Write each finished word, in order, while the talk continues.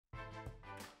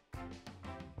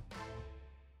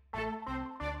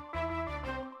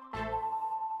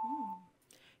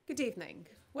Good evening.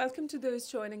 Welcome to those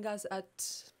joining us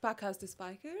at Packhouse the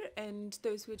Spiker and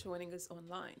those who are joining us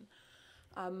online.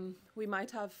 We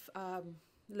might have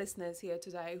listeners here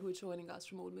today who are joining us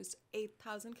from almost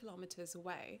 8,000 kilometers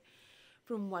away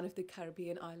from one of the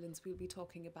Caribbean islands we'll be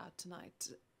talking about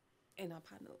tonight in our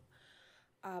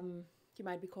panel. You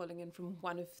might be calling in from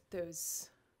one of those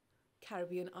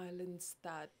Caribbean islands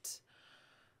that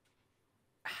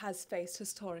has faced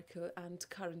historical and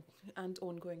current and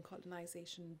ongoing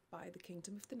colonization by the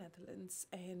Kingdom of the Netherlands,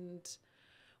 and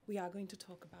we are going to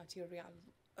talk about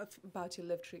your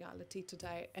lived reality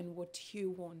today and what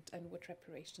you want and what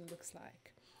reparation looks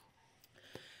like.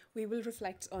 We will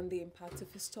reflect on the impact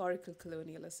of historical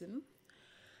colonialism,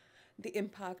 the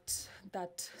impact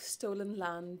that stolen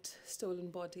land, stolen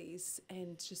bodies,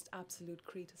 and just absolute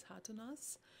greed has had on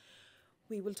us.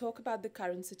 We will talk about the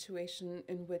current situation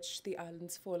in which the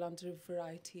islands fall under a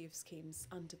variety of schemes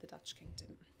under the Dutch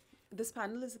Kingdom. This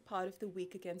panel is a part of the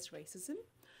Week Against Racism,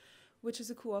 which is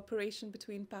a cooperation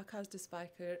between Packhouse de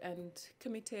Spijker and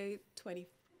Comité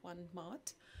 21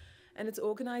 Maart, and it's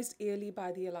organised yearly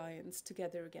by the Alliance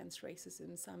Together Against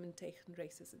Racism, Saba and Tegen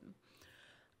Racisme.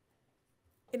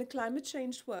 In a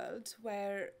climate-changed world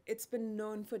where it's been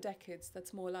known for decades that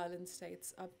small island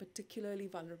states are particularly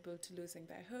vulnerable to losing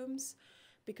their homes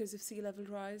because of sea level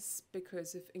rise,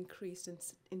 because of increased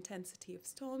intensity of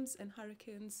storms and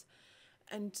hurricanes,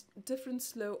 and different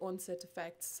slow onset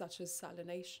effects such as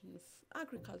salination of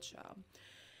agriculture,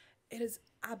 it is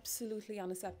absolutely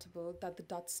unacceptable that the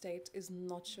Dutch state is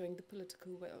not showing the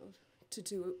political will to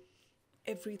do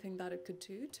everything that it could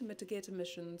do to mitigate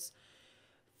emissions,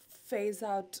 phase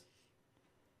out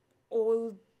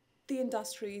all the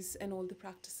industries and all the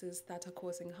practices that are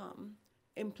causing harm,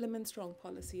 implement strong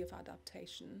policy of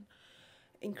adaptation,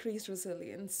 increase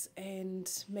resilience,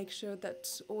 and make sure that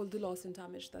all the loss and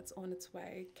damage that's on its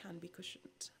way can be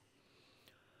cushioned.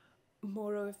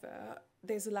 Moreover,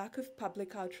 there's a lack of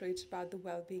public outrage about the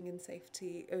well-being and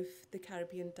safety of the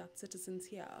Caribbean Dutch citizens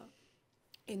here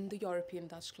in the European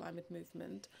Dutch climate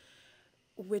movement,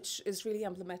 which is really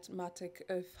emblematic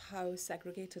of how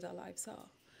segregated our lives are.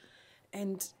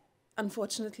 And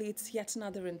unfortunately, it's yet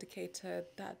another indicator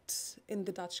that in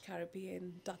the Dutch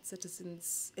Caribbean, Dutch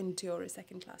citizens endure a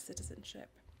second-class citizenship.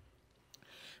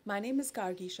 My name is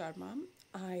Gargi Sharma.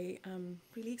 I am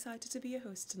really excited to be your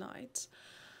host tonight.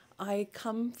 I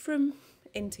come from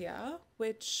India,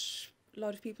 which a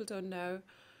lot of people don't know,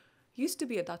 used to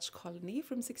be a Dutch colony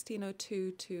from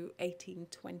 1602 to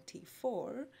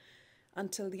 1824,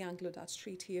 until the Anglo-Dutch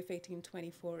Treaty of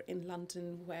 1824 in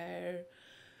London, where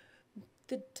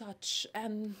the Dutch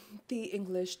and the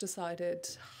English decided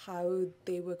how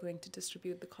they were going to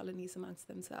distribute the colonies amongst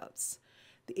themselves.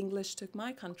 The English took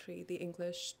my country, the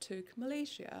English took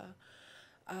Malaysia.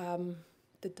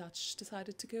 The Dutch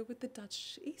decided to go with the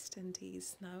Dutch East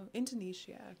Indies, now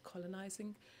Indonesia,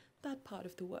 colonizing that part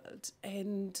of the world.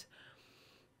 And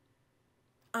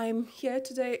I'm here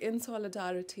today in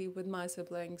solidarity with my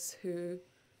siblings who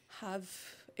have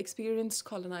experienced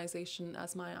colonization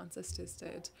as my ancestors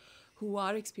did, who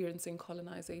are experiencing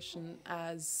colonization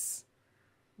as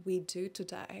we do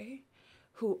today,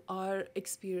 who are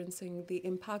experiencing the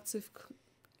impacts of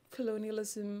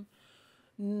colonialism,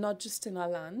 not just in our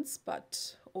lands,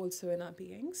 but also in our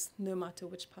beings, no matter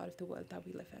which part of the world that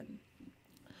we live in.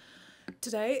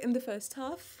 Today, in the first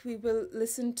half, we will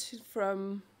listen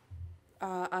from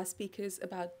our speakers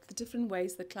about the different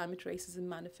ways that climate racism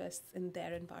manifests in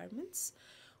their environments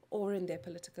or in their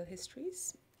political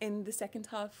histories. In the second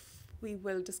half, we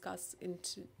will discuss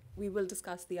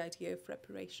the idea of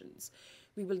reparations.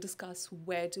 We will discuss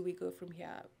where do we go from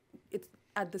here.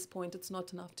 At this point, it's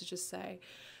not enough to just say,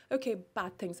 okay,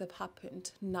 bad things have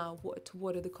happened. Now what?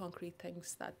 What are the concrete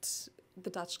things that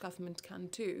the Dutch government can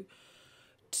do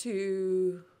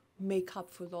to make up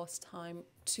for lost time,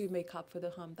 to make up for the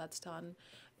harm that's done,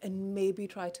 and maybe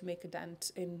try to make a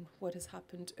dent in what has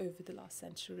happened over the last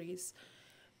centuries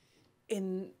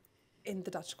in the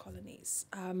Dutch colonies.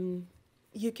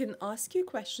 You can ask your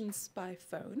questions by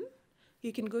phone.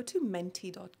 You can go to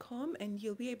menti.com and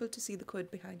you'll be able to see the code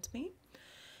behind me.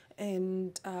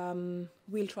 And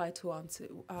we'll try to answer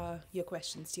your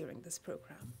questions during this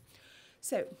program.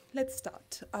 So let's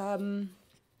start.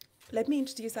 Let me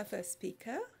introduce our first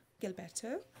speaker,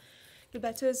 Gilberto.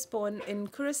 Gilberto is born in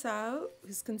Curaçao,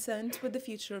 who's concerned with the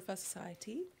future of our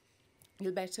society.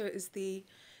 Gilberto is the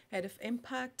head of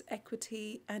Impact,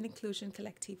 Equity and Inclusion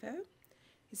Collectivo.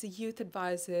 He's a youth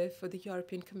advisor for the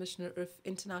European Commissioner of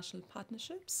International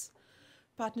Partnerships,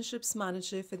 Partnerships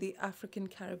Manager for the African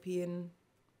Caribbean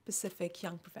Pacific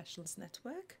Young Professionals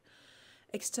Network,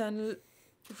 External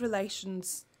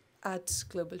Relations at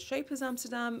Global Shapers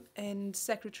Amsterdam and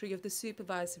secretary of the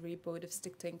Supervisory Board of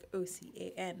Stichting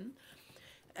OCAN,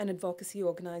 an advocacy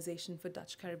organisation for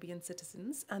Dutch Caribbean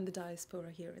citizens and the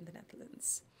diaspora here in the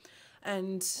Netherlands.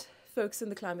 And folks in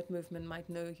the climate movement might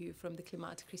know you from the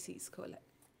Klimaatcrisis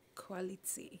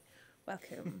Coalitie.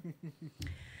 Welcome.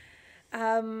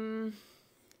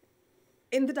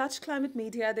 In the Dutch climate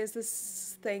media, there's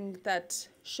this thing that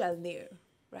Shell knew,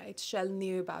 right? Shell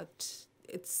knew about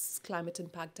its climate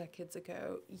impact decades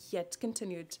ago, yet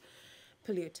continued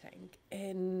polluting.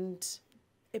 And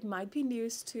it might be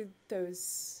news to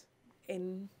those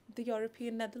in the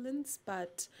European Netherlands,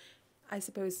 but I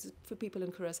suppose for people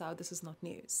in Curaçao, this is not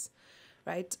news,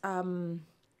 right?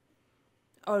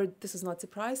 Or this is not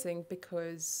surprising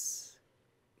because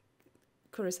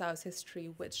Curaçao's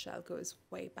history with Shell goes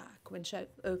way back. When Shell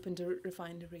opened a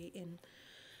refinery in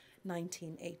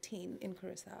 1918 in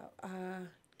Curaçao.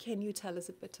 Can you tell us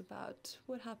a bit about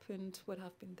what happened? What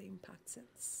have been the impacts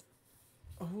since?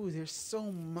 Oh, there's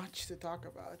so much to talk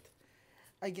about.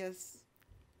 I guess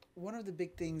one of the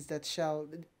big things that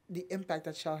the impact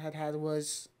that Shell had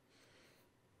was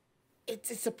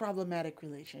it's a problematic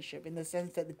relationship in the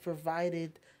sense that it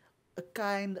provided a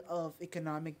kind of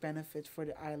economic benefit for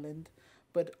the island,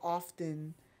 but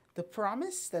often the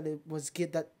promise that it was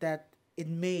that it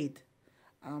made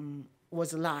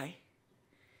was a lie.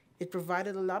 It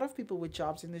provided a lot of people with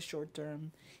jobs in the short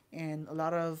term, and a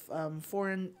lot of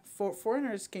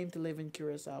foreigners came to live in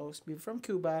Curacao. People from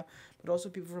Cuba, but also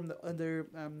people from the other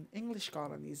English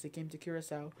colonies. They came to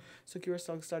Curacao, so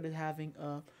Curacao started having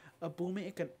a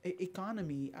booming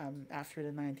economy after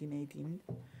the 1918.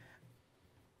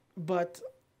 But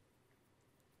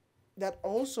that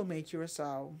also made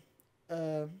Curacao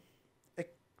a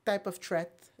type of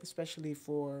threat, especially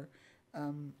for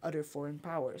other foreign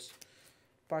powers.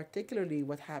 Particularly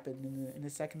what happened in the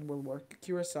Second World War,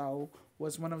 Curaçao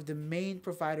was one of the main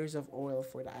providers of oil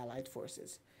for the Allied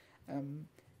forces.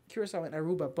 Curaçao and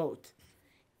Aruba both.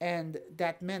 And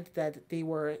that meant that they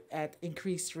were at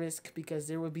increased risk because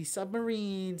there would be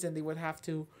submarines and they would have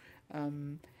to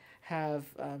have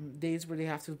days where they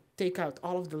have to take out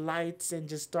all of the lights and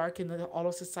just darken all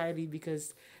of society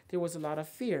because there was a lot of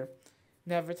fear.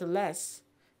 Nevertheless,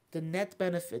 the net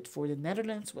benefit for the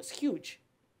Netherlands was huge.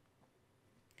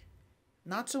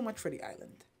 Not so much for the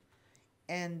island.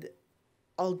 And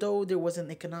although there was an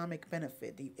economic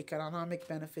benefit, the economic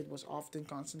benefit was often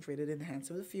concentrated in the hands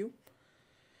of the few.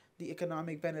 The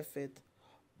economic benefit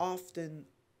often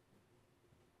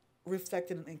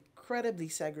reflected an incredibly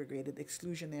segregated,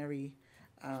 exclusionary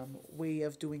way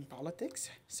of doing politics.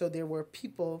 So there were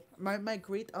people, my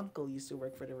great uncle used to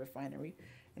work for the refinery,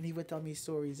 and he would tell me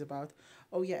stories about,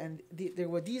 oh yeah, and there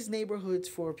were these neighborhoods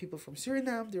for people from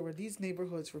Suriname, there were these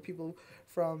neighborhoods for people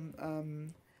from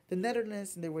the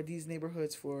Netherlands, and there were these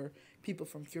neighborhoods for people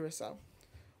from Curaçao.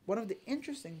 One of the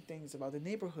interesting things about the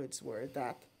neighborhoods were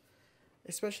that,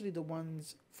 especially the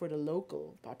ones for the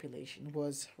local population,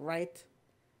 was right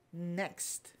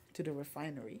next to the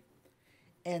refinery.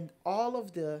 And all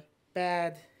of the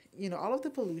bad, all of the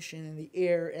pollution in the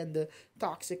air and the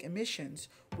toxic emissions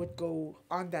would go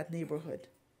on that neighborhood.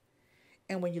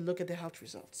 And when you look at the health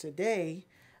results today,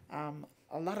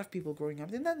 a lot of people growing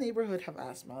up in that neighborhood have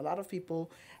asthma. A lot of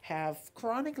people have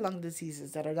chronic lung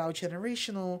diseases that are now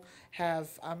generational.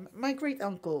 My great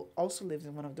uncle also lives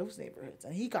in one of those neighborhoods,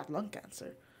 and he got lung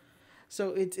cancer.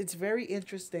 So it's very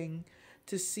interesting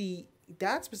to see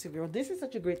that specific. Well, this is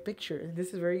such a great picture, and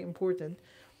this is very important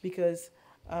because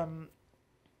the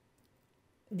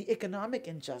economic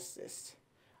injustice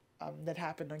that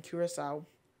happened on Curaçao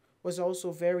was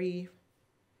also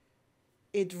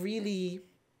it really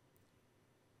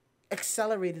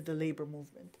accelerated the labor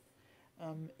movement.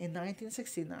 In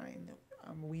 1969,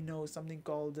 we know something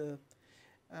called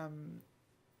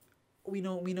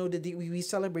we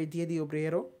celebrate Dia de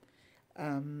Obrero,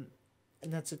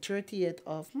 and that's the 30th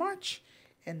of March,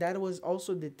 and that was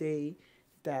also the day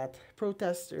that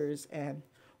protesters and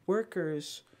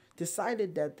workers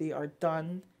decided that they are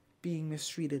done being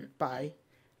mistreated by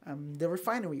the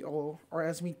refinery, or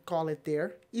as we call it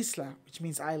there, Isla, which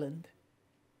means island.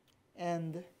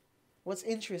 And what's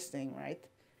interesting, right,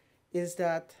 is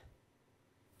that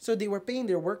so they were paying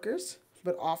their workers,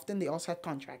 but often they also had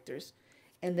contractors.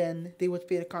 And then they would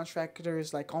pay the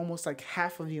contractors almost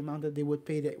half of the amount that they would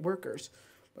pay the workers.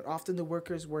 But often the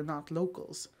workers were not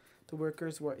locals. The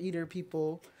workers were either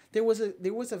people. There was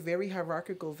a very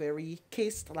hierarchical, very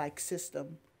caste-like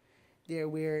system there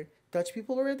where Dutch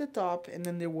people were at the top, and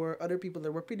then there were other people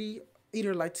that were pretty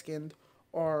either light-skinned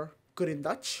or good in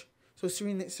Dutch. So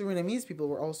Surinamese people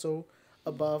were also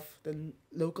above the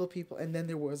local people, and then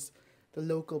there was the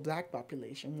local black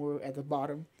population were at the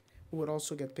bottom, who would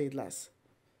also get paid less.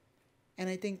 And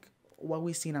I think what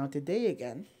we see now today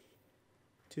again,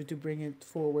 to bring it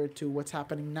forward to what's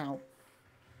happening now,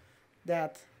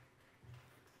 that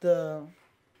the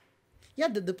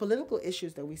the political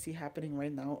issues that we see happening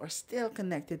right now are still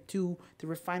connected to the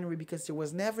refinery because there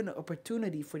was never an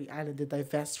opportunity for the island to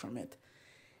divest from it.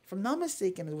 If I'm not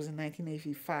mistaken, it was in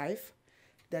 1985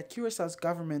 that Curaçao's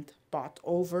government bought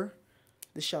over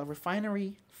the Shell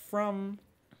refinery from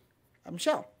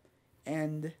Shell.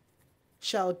 And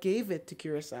Shell gave it to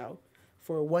Curaçao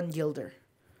for 1 guilder.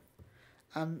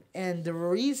 And the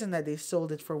reason that they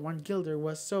sold it for 1 guilder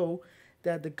was so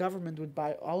that the government would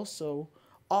buy also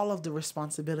all of the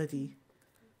responsibility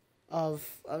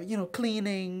of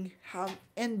cleaning,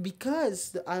 and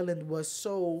because the island was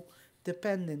so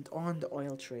dependent on the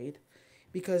oil trade,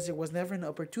 because there was never an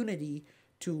opportunity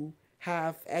to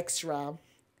have extra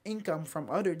income from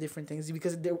other different things,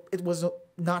 because it was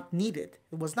not needed.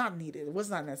 It was not needed. It was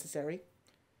not necessary.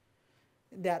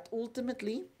 That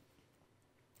ultimately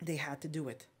they had to do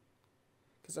it,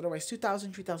 because otherwise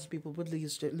 2,000, 3,000 people would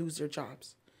lose their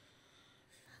jobs.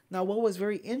 Now, what was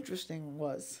very interesting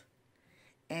was,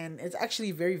 and it's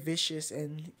actually very vicious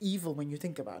and evil when you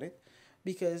think about it,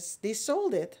 because they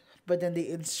sold it, but then they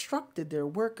instructed their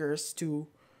workers to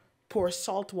pour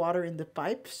salt water in the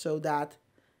pipe so that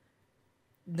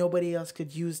nobody else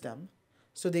could use them.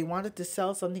 So they wanted to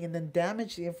sell something and then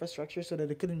damage the infrastructure so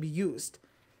that it couldn't be used.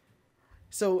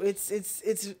 So it's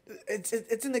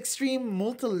an extreme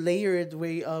multi-layered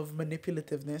way of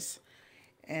manipulativeness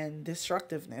and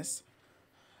destructiveness.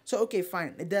 So okay,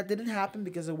 fine. That didn't happen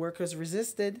because the workers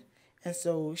resisted, and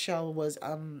so Shell,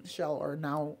 or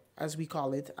now as we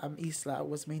call it, Isla,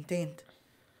 was maintained.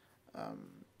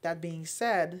 That being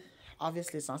said,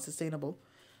 obviously it's not sustainable.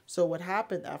 So what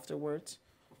happened afterwards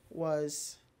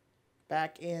was,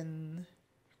 back in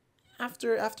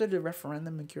after the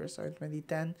referendum in Curaçao in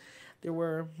 2010, there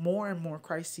were more and more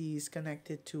crises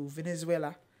connected to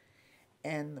Venezuela,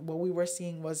 and what we were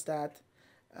seeing was that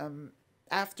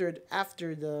after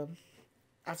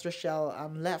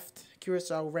Shell left,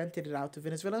 Curaçao rented it out to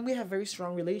Venezuela, and we have very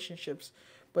strong relationships.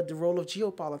 But the role of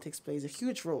geopolitics plays a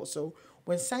huge role. So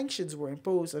when sanctions were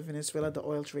imposed on Venezuela, the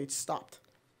oil trade stopped.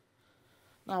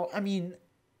 Now, I mean,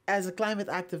 as a climate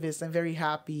activist, I'm very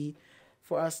happy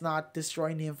for us not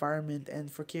destroying the environment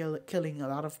and for killing a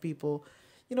lot of people.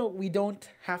 We don't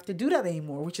have to do that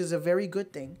anymore, which is a very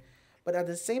good thing. But at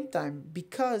the same time,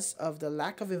 because of the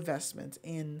lack of investment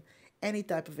in any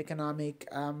type of economic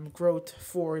growth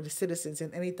for the citizens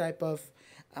and any type of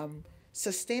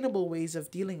sustainable ways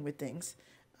of dealing with things,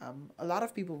 a lot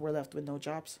of people were left with no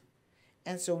jobs.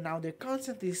 And so now they're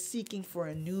constantly seeking for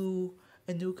a new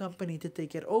company to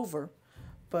take it over.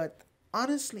 But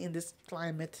honestly, in this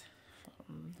climate,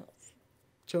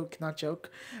 not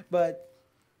joke, but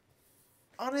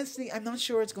honestly, I'm not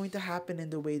sure it's going to happen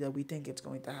in the way that we think it's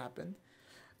going to happen.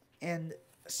 And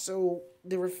so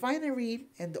the refinery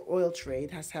and the oil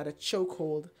trade has had a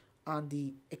chokehold on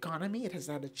the economy. It has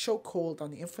had a chokehold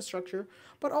on the infrastructure,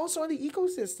 but also on the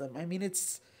ecosystem. I mean,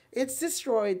 it's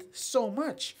destroyed so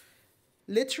much.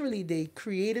 Literally, they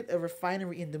created a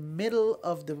refinery in the middle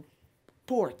of the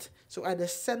port, so at the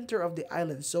center of the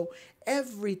island. So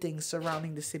everything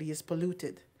surrounding the city is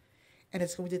polluted. And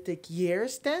it's going to take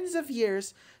years, tens of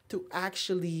years, to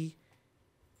actually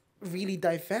really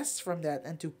divest from that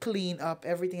and to clean up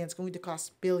everything. It's going to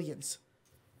cost billions.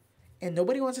 And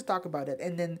nobody wants to talk about it.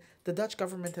 And then the Dutch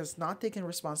government has not taken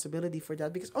responsibility for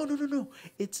that because, no,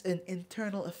 it's an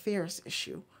internal affairs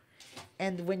issue.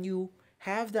 And when you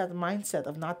have that mindset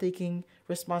of not taking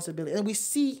responsibility, and we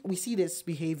see this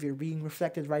behavior being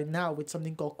reflected right now with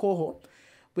something called COHO,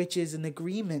 which is an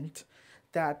agreement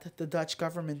that the Dutch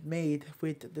government made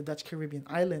with the Dutch Caribbean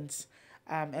islands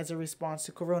as a response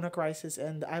to corona crisis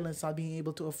and the islands not being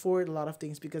able to afford a lot of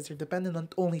things because they're dependent on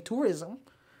only tourism.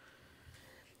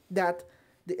 That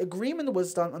the agreement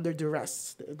was done under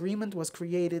duress. The agreement was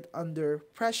created under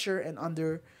pressure and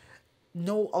under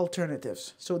no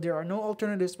alternatives. So there are no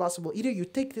alternatives possible. Either you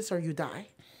take this or you die.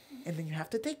 And then you have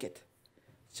to take it.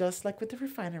 Just like with the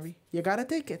refinery. You gotta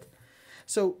take it.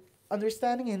 So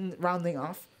understanding and rounding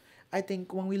off, I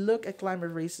think when we look at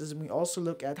climate racism, we also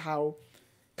look at how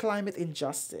climate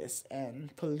injustice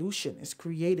and pollution is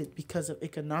created because of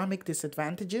economic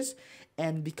disadvantages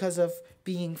and because of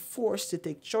being forced to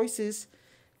take choices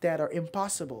that are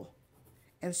impossible.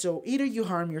 And so either you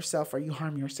harm yourself or you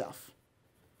harm yourself.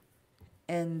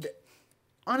 And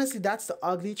honestly, that's the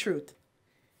ugly truth.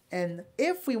 And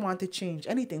if we want to change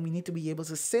anything, we need to be able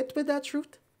to sit with that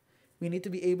truth. We need to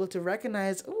be able to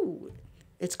recognize, ooh,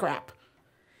 it's crap.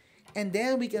 And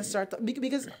then we can start,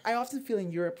 because I often feel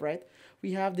in Europe, right?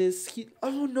 We have this,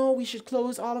 oh no, we should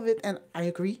close all of it. And I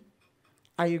agree.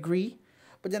 I agree.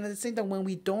 But then at the same time, when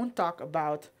we don't talk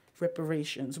about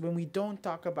reparations, when we don't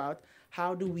talk about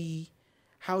how do we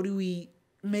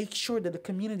make sure that the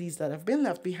communities that have been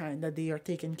left behind, that they are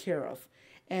taken care of,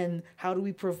 and how do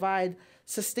we provide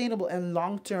sustainable and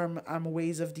long-term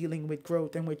ways of dealing with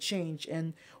growth and with change,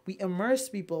 and we immerse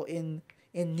people in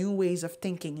new ways of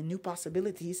thinking and new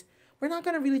possibilities, we're not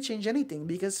going to really change anything,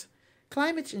 because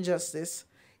climate injustice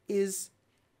is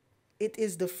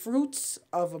the fruits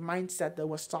of a mindset that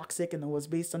was toxic and that was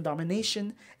based on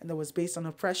domination and that was based on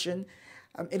oppression.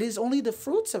 It is only the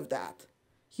fruits of that.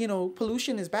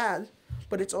 Pollution is bad,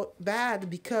 but it's bad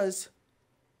because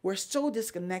we're so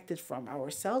disconnected from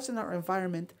ourselves and our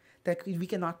environment that we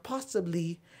cannot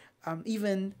possibly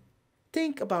even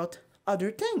think about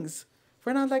other things.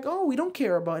 We're not like, oh, we don't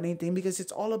care about anything because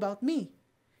it's all about me.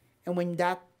 And when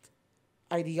that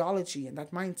ideology and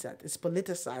that mindset is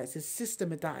politicized, is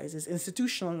systematized, is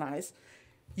institutionalized,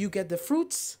 you get the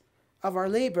fruits of our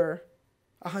labor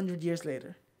 100 years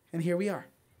later. And here we are.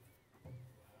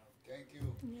 Thank you.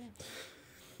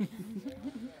 Yeah.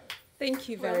 Thank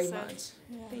you very much.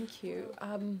 Yeah. Thank you.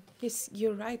 Yes,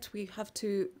 you're right.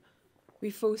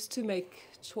 We're forced to make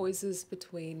choices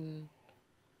between.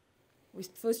 We're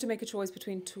forced to make a choice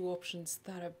between two options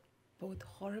that are both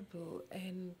horrible,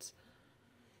 and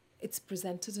it's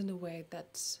presented in a way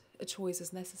that a choice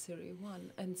is necessary,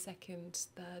 one, and second,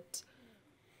 that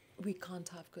we can't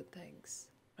have good things,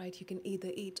 right? You can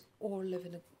either eat or live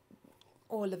in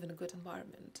a good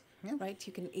environment, right?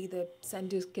 You can either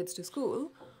send your kids to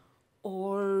school,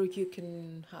 or you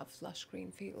can have lush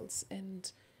green fields, and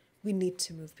we need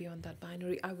to move beyond that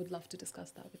binary. I would love to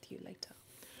discuss that with you later.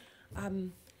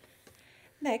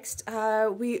 Next,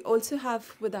 we also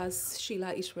have with us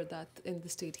Sheila Ishwardat in the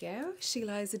studio.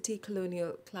 Sheila is a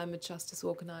decolonial climate justice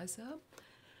organizer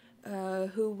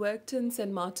who worked in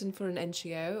St. Maarten for an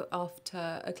NGO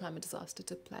after a climate disaster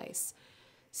took place.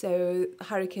 So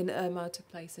Hurricane Irma took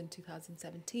place in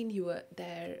 2017. You were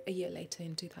there a year later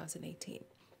in 2018.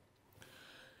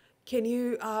 Can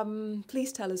you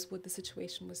please tell us what the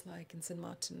situation was like in St.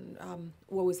 Maarten?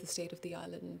 What was the state of the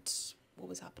island? What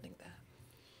was happening there?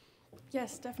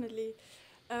 Yes, definitely.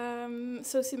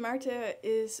 So Sint Maarten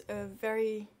is a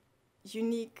very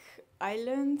unique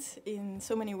island in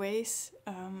so many ways.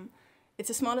 It's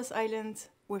the smallest island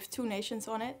with two nations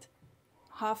on it.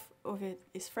 Half of it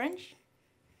is French,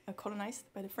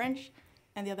 colonized by the French,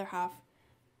 and the other half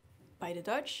by the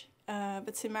Dutch.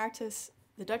 But Sint Maarten's,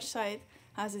 the Dutch side,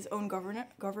 has its own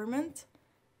government,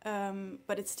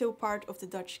 but it's still part of the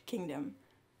Dutch kingdom.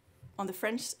 On the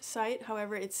French side,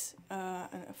 however, it's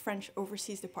a French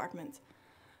overseas department.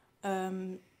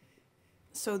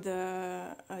 So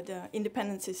the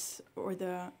independence is,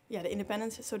 the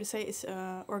independence, so to say, is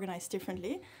organized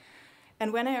differently.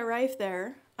 And when I arrived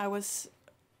there, I was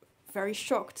very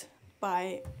shocked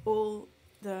by all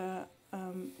the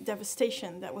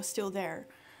devastation that was still there.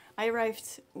 I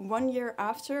arrived 1 year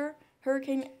after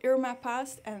Hurricane Irma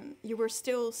passed, and you were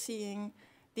still seeing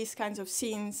these kinds of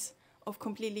scenes of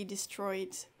completely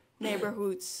destroyed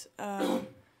neighborhoods,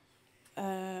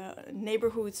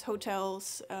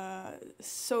 hotels,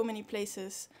 so many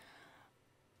places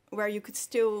where you could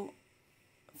still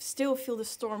feel the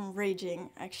storm raging,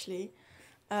 actually.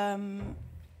 And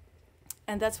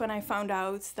that's when I found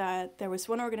out that there was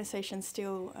one organization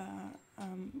still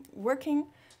working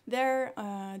there,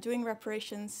 doing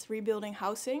reparations, rebuilding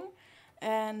housing,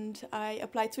 and I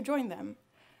applied to join them.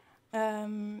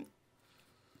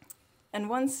 And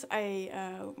once I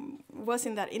was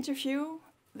in that interview,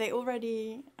 they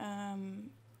already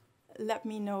let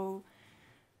me know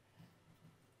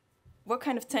what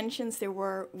kind of tensions there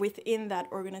were within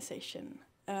that organization.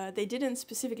 They didn't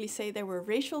specifically say there were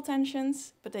racial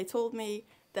tensions, but they told me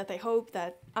that they hoped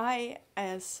that I,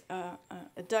 as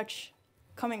a Dutch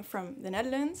coming from the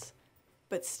Netherlands,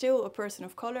 but still a person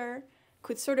of color,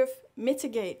 could sort of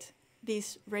mitigate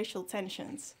these racial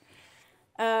tensions.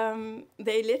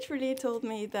 They literally told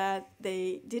me that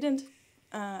they didn't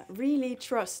really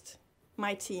trust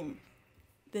my team,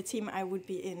 the team I would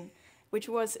be in, which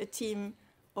was a team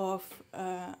of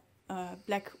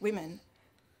black women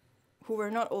who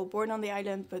were not all born on the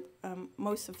island, but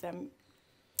most of them.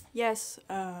 Yes,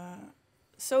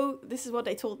 so this is what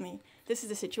they told me. This is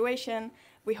the situation.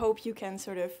 We hope you can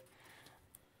sort of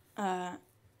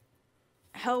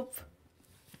help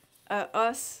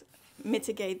us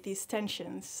mitigate these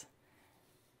tensions,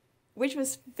 which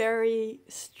was very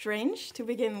strange to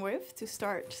begin with, to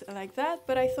start like that.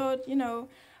 But I thought,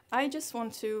 I just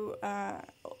want to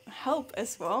help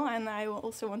as well, and I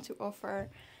also want to offer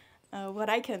what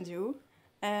I can do,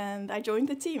 and I joined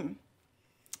the team.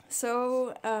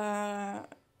 So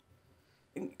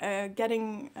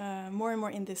getting more and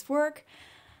more in this work,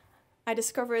 I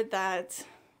discovered that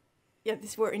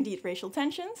these were indeed racial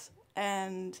tensions,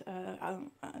 and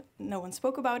no one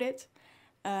spoke about it.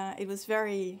 It was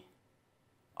very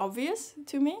obvious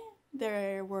to me.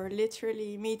 There were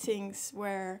literally meetings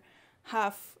where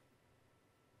all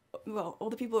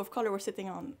the people of color were sitting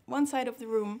on one side of the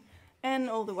room, and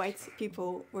all the white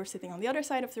people were sitting on the other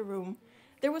side of the room.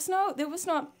 There was no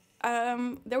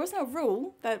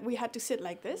rule that we had to sit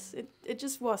like this. It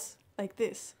just was like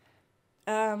this.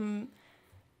 So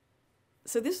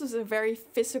this was a very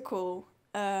physical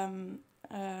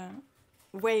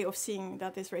way of seeing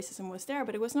that this racism was there.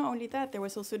 But it was not only that, there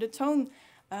was also the tone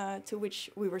to which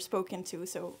we were spoken to.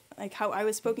 So like how I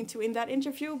was spoken to in that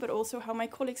interview, but also how my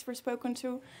colleagues were spoken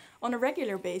to on a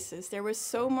regular basis. There was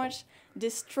so much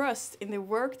distrust in the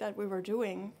work that we were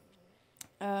doing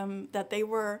that they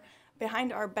were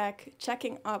behind our back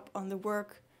checking up on the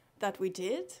work that we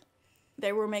did.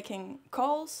 They were making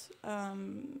calls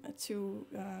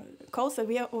calls that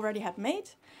we already had made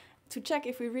to check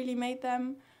if we really made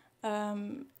them.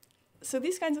 So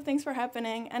these kinds of things were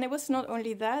happening. And it was not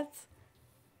only that,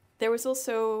 there was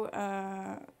also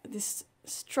this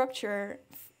structure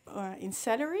in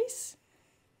salaries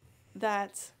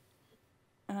that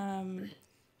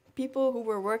people who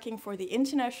were working for the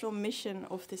international mission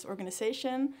of this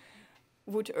organization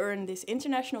would earn this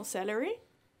international salary,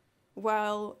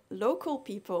 while local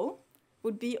people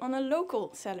would be on a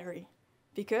local salary.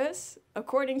 Because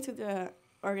according to the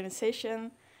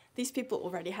organization, these people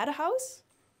already had a house,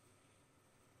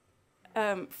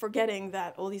 forgetting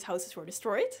that all these houses were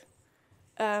destroyed.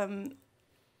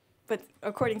 But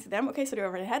according to them, okay, so they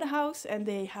already had a house and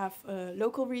they have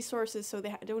local resources, so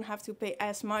they don't have to pay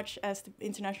as much as the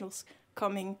internationals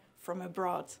coming from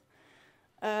abroad.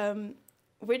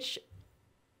 Which,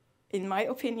 in my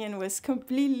opinion, was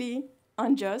completely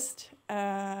unjust,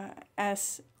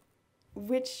 as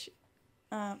which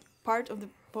part of the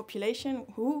population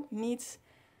who needs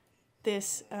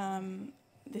this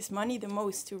money the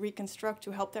most to reconstruct,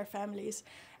 to help their families,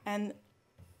 and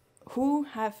who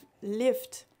have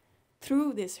lived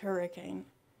through this hurricane.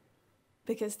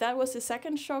 Because that was the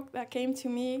second shock that came to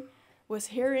me, was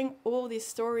hearing all these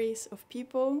stories of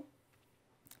people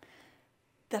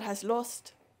that had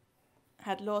lost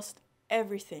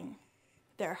everything.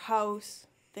 Their house,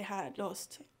 they had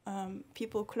lost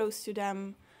people close to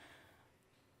them,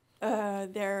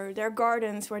 their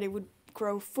gardens where they would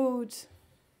grow food.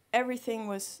 Everything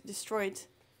was destroyed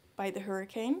by the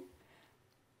hurricane.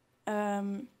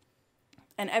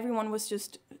 And everyone was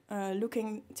just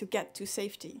looking to get to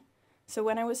safety. So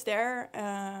when I was there,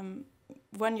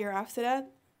 1 year after that,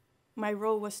 my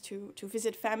role was to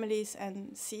visit families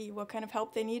and see what kind of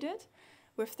help they needed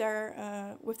with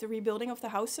the rebuilding of the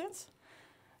houses.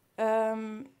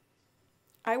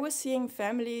 I was seeing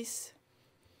families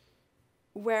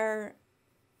where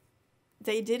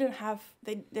they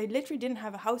literally didn't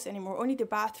have a house anymore. Only the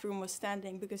bathroom was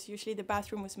standing, because usually the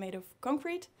bathroom was made of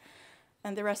concrete,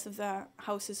 and the rest of the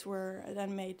houses were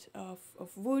then made of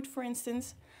wood, for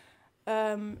instance.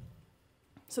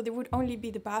 So there would only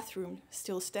be the bathroom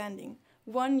still standing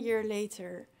 1 year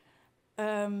later.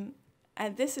 And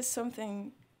this is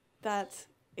something that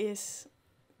is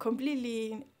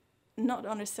completely not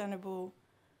understandable,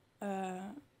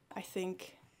 I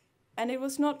think. And this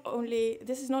is not only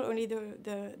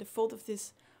the fault of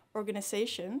this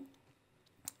organization,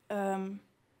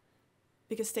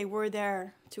 because they were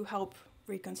there to help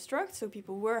reconstruct, so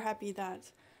people were happy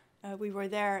that we were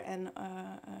there and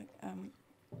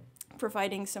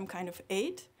providing some kind of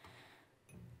aid.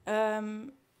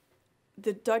 The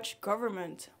Dutch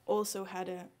government also had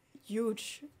a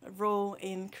huge role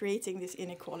in creating this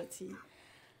inequality.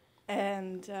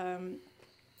 And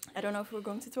I don't know if we're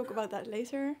going to talk about that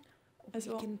later as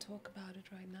well. We can talk about it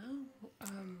right now.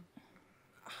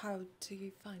 How do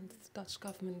you find the Dutch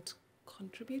government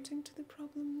contributing to the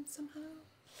problem somehow?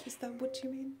 Is that what you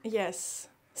mean? Yes.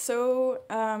 So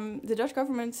the Dutch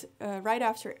government, right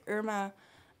after Irma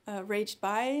raged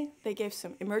by, they gave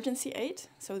some emergency aid.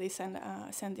 So they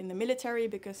sent in the military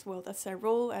because, well, that's their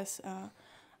role as a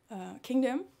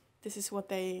kingdom. This is what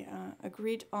they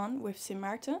agreed on with Sint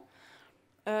Maarten,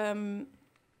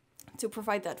 to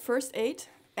provide that first aid.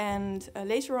 And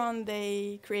later on,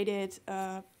 they created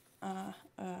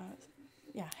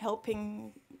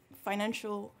helping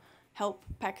financial help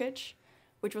package,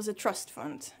 which was a trust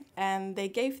fund. And they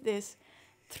gave this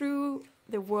through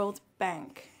the World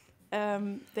Bank.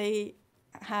 they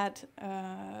had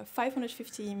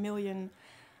 550 million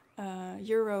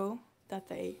euro that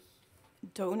they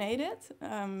donated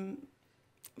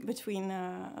between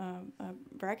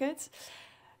brackets.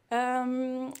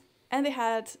 And they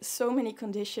had so many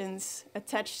conditions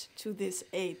attached to this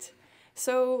aid.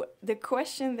 So the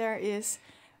question there is,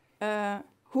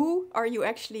 who are you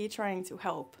actually trying to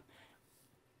help?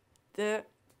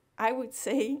 I would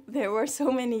say there were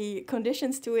so many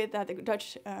conditions to it that the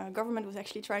Dutch government was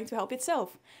actually trying to help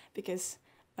itself, because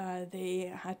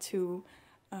they had to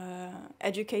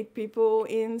educate people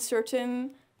in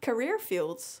certain career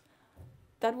fields.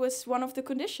 That was one of the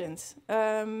conditions.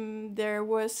 There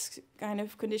was kind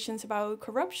of conditions about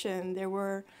corruption. There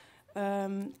were,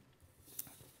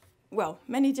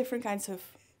 many different kinds of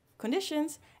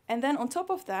conditions. And then on top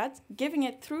of that, giving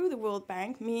it through the World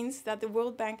Bank means that the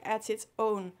World Bank adds its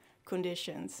own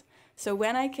conditions. So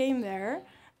when I came there,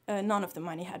 none of the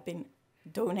money had been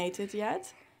donated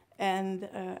yet. And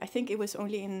I think it was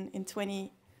only in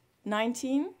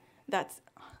 2019 that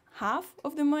half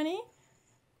of the money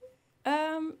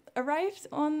arrived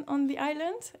on the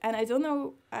island. And I don't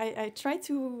know, I tried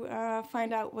to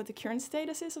find out what the current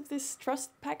status is of this trust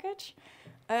package.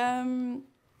 I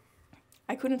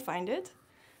couldn't find it.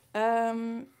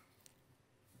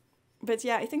 But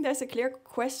yeah, I think there's a clear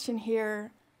question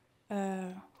here.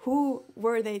 Who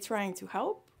were they trying to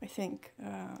help? I think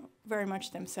very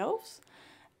much themselves.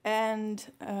 And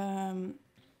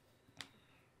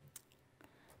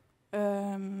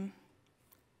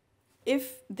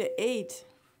if the aid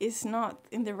is not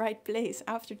in the right place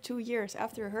after 2 years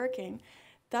after a hurricane,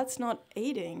 that's not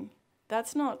aiding.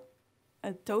 That's not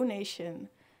a donation.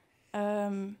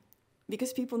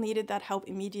 Because people needed that help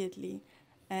immediately.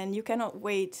 And you cannot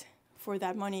wait for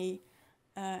that money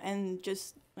and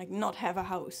just like not have a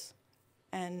house.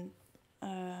 And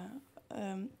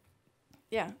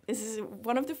this is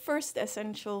one of the first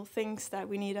essential things that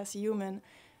we need as a human,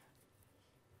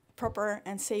 proper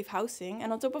and safe housing.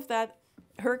 And on top of that,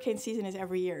 hurricane season is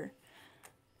every year.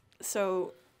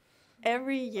 So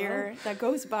every year that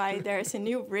goes by, there is a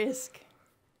new risk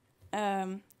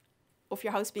of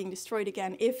your house being destroyed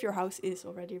again if your house is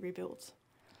already rebuilt.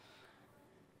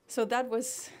 So that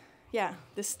was,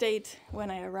 the state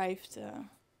when I arrived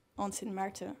on Sint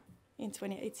Maarten in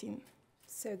 2018.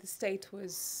 So the state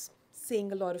was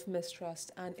seeing a lot of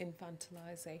mistrust and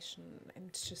infantilization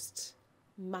and just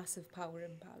massive power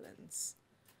imbalance.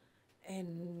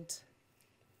 And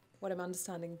what I'm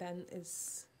understanding then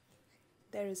is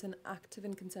there is an active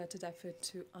and concerted effort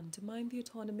to undermine the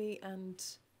autonomy and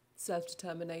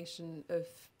self-determination of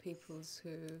peoples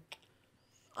who,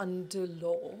 under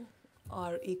law,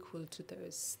 are equal to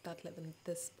those that live in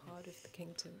this part of the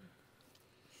kingdom.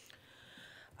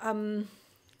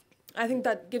 I think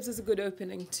that gives us a good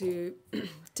opening to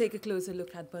take a closer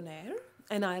look at Bonaire,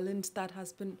 an island that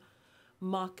has been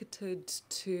marketed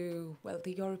to,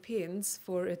 the Europeans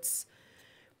for its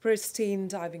pristine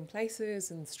diving places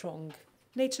and strong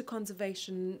nature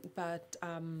conservation, but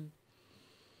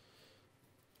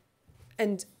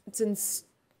and since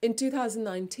in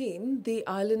 2019, the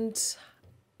island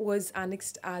was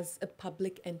annexed as a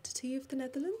public entity of the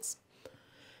Netherlands.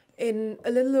 In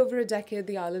a little over a decade,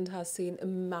 the island has seen a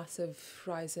massive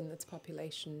rise in its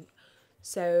population.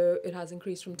 So it has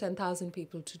increased from 10,000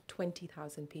 people to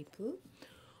 20,000 people.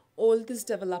 All this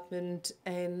development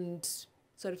and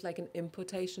sort of like an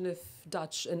importation of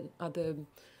Dutch and other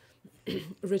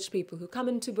rich people who come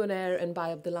into Bonaire and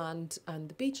buy up the land and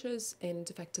the beaches and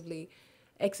effectively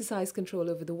exercise control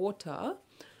over the water,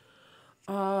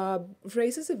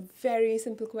 raises a very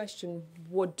simple question.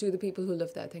 What do the people who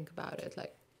live there think about it?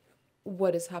 Like,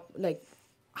 what is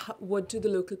what do the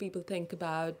local people think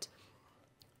about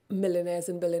millionaires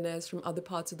and billionaires from other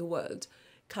parts of the world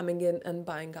coming in and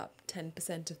buying up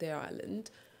 10% of their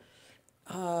island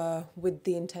with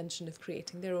the intention of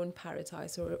creating their own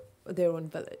paradise or their own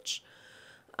village?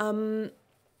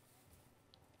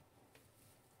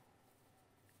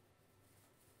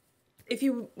 If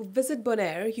you visit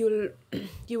Bonaire,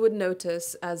 you would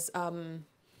notice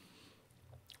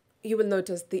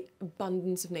the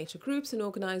abundance of nature groups and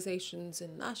organizations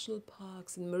in national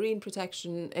parks and marine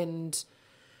protection and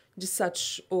just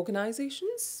such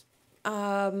organizations.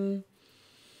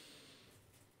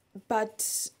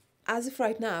 But as of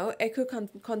right now,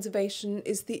 Eco-Conservation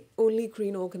is the only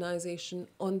green organization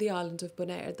on the island of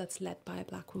Bonaire that's led by a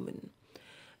black woman.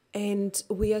 And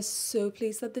we are so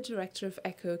pleased that the director of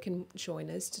ECHO can join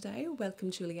us today. Welcome,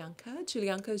 Julianka.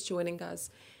 Julianka is joining us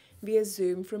via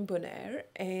Zoom from Bonaire.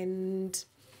 And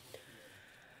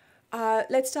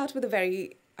let's start with a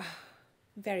very,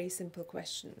 very simple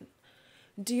question.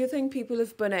 Do you think people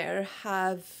of Bonaire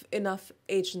have enough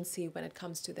agency when it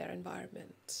comes to their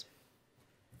environment?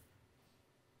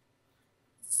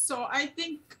 So I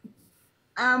think,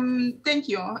 thank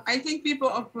you. I think people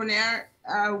of Bonaire,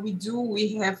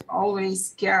 we have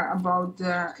always care about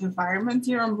the environment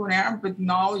here on Bonaire, but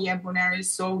now, Bonaire is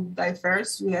so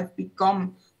diverse. We have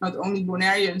become not only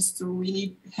Bonaireans to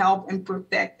really help and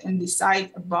protect and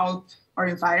decide about our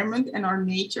environment and our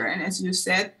nature. And as you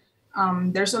said,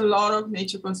 there's a lot of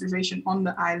nature conservation on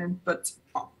the island, but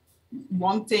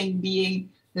one thing being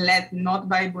led not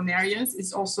by Bonaireans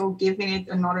is also giving it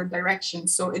another direction.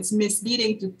 So it's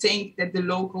misleading to think that the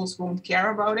locals won't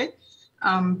care about it,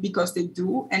 because they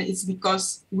do. And it's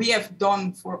because we have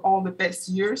done for all the past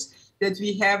years that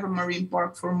we have a marine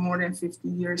park for more than 50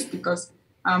 years, because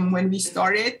when we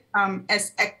started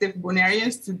as active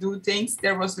Bonaireans to do things,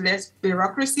 there was less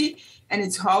bureaucracy, and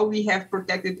it's how we have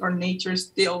protected our nature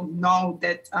still now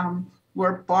that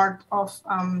we're part of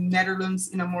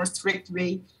Netherlands in a more strict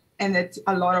way, and that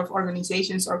a lot of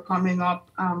organizations are coming up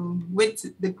with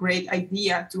the great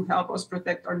idea to help us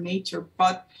protect our nature.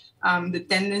 But the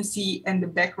tendency and the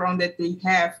background that they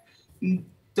have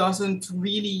doesn't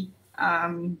really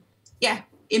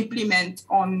implement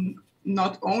on,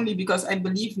 not only because I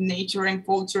believe nature and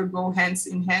culture go hands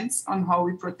in hands on how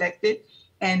we protect it.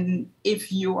 And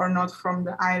if you are not from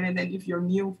the island, and if you're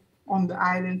new on the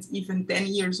island, even 10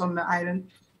 years on the island,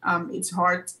 it's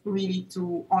hard really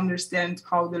to understand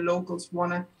how the locals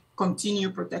want to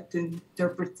continue protecting their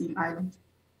pristine island.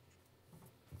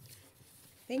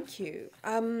 Thank you.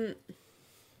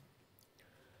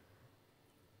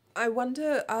 I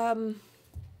wonder,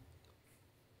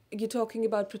 you're talking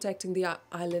about protecting the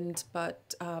island,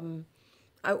 but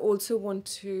I also want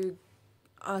to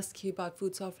ask you about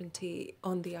food sovereignty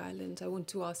on the island. I want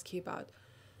to ask you about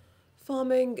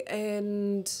farming,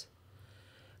 and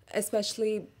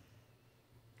especially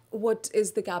what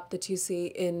is the gap that you see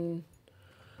in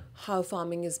how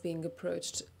farming is being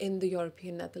approached in the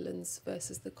European Netherlands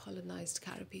versus the colonized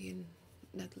Caribbean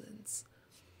Netherlands?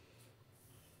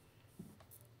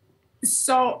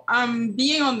 So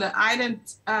being on the island,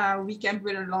 we camp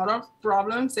with a lot of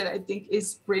problems that I think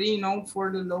is pretty known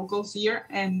for the locals here.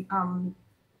 And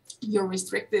you're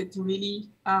restricted really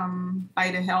by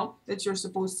the help that you're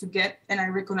supposed to get. And I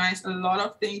recognize a lot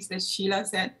of things that Sheila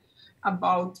said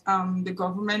about the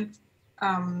government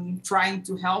trying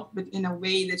to help, but in a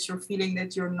way that you're feeling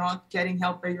that you're not getting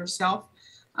help by yourself.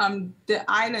 The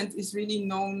island is really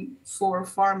known for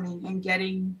farming and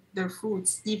getting their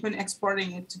fruits, even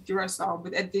exporting it to Curaçao.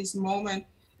 But at this moment,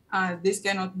 this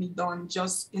cannot be done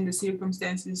just in the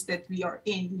circumstances that we are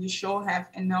in. You should have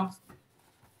enough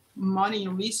money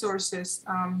and resources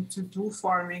to do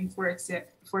farming. For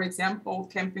example,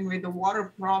 camping with the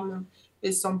water problem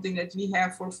is something that we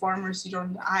have for farmers here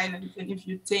on the island. And if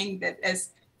you think that as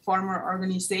farmer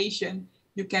organization,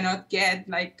 you cannot get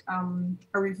like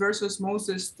a reverse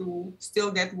osmosis to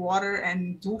still get water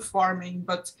and do farming,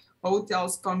 but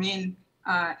hotels come in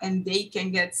and they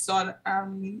can get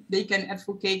they can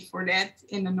advocate for that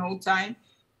in no time.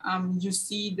 You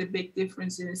see the big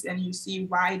differences, and you see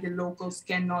why the locals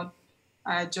cannot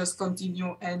just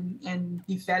continue and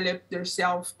develop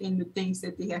themselves in the things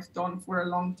that they have done for a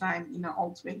long time in an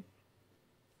old way.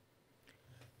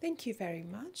 Thank you very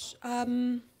much.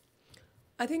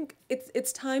 I think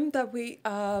it's time that we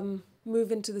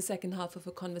move into the second half of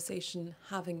a conversation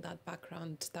having that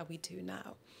background that we do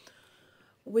now,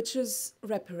 which is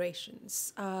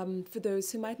reparations. For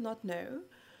those who might not know,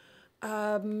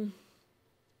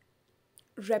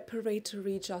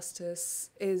 reparatory justice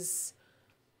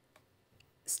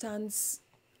stands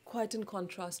quite in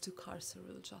contrast to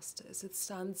carceral justice. It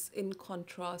stands in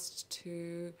contrast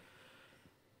to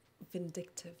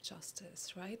vindictive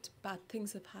justice, right? Bad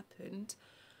things have happened.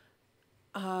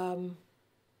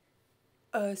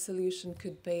 A solution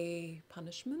could be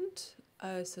punishment,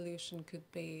 a solution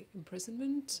could be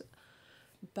imprisonment,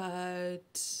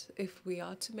 but if we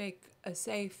are to make a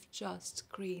safe, just,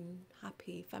 green,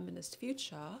 happy, feminist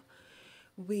future,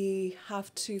 we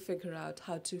have to figure out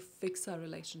how to fix our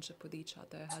relationship with each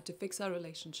other, how to fix our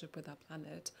relationship with our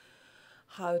planet,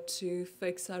 how to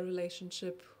fix our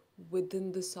relationship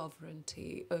within the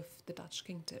sovereignty of the Dutch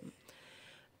kingdom.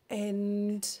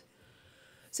 And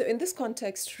so in this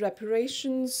context,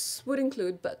 reparations would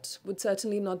include, but would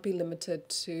certainly not be limited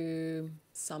to,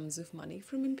 sums of money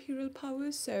from imperial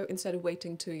powers. So instead of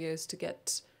waiting 2 years to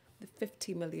get the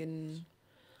 50 million...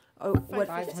 Oh, what?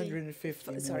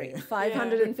 550 Sorry, million.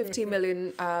 550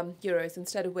 million euros,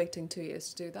 instead of waiting 2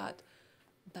 years to do that.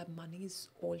 That money's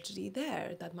already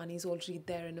there. That money's already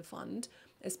there in a fund.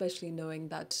 especially knowing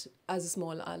that as a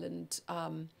small island,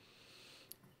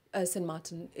 St.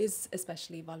 Maarten is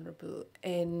especially vulnerable.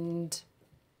 And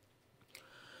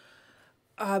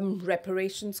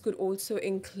reparations could also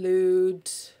include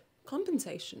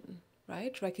compensation,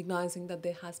 right? Recognizing that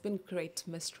there has been great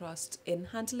mistrust in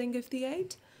handling of the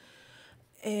aid.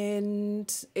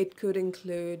 And it could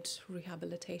include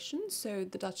rehabilitation. So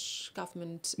the Dutch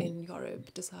government in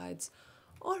Europe decides,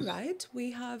 all right,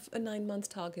 we have a 9-month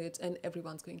target and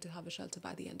everyone's going to have a shelter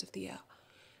by the end of the year.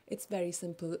 It's a very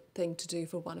simple thing to do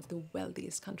for one of the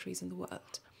wealthiest countries in the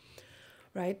world,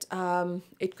 right?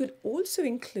 It could also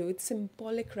include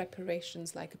symbolic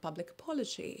reparations like a public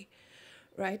apology,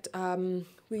 right?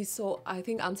 We saw, I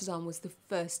think Amsterdam was the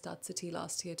first Dutch city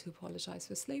last year to apologize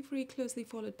for slavery, closely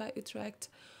followed by Utrecht.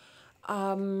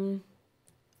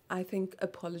 I think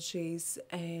apologies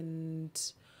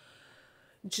and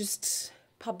just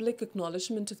public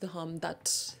acknowledgement of the harm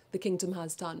that the kingdom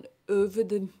has done over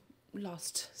the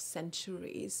last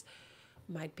centuries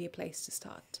might be a place to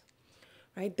start,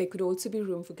 right? There could also be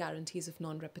room for guarantees of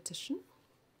non-repetition,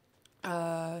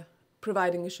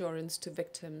 providing assurance to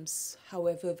victims,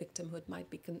 however victimhood might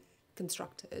be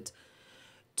constructed,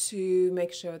 to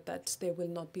make sure that there will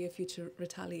not be a future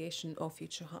retaliation or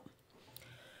future harm.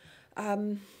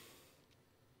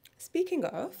 Speaking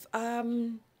of,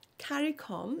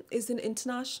 CARICOM is an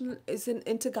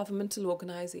intergovernmental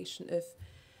organization of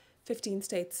 15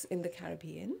 states in the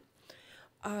Caribbean,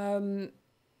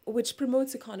 which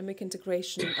promotes economic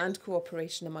integration and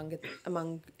cooperation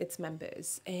among its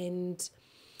members. And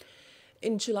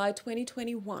in July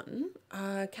 2021,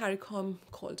 CARICOM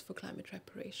called for climate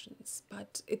reparations,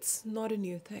 but it's not a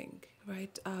new thing,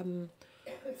 right?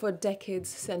 For decades,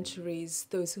 centuries,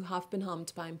 those who have been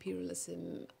harmed by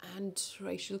imperialism and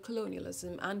racial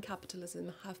colonialism and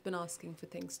capitalism have been asking for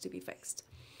things to be fixed.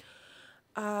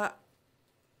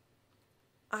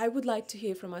 I would like to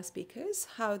hear from our speakers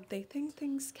how they think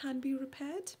things can be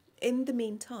repaired. In the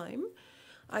meantime,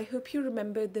 I hope you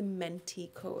remember the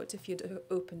Menti code if you'd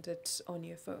opened it on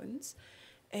your phones.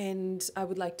 And I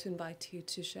would like to invite you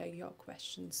to share your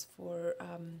questions for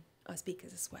our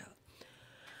speakers as well.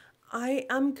 I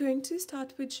am going to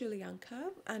start with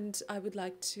Julianka, and I would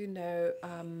like to know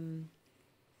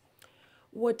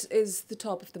what is the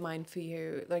top of the mind for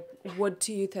you? Like, what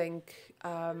do you think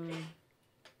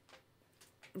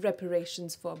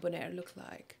reparations for Bonaire look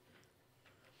like?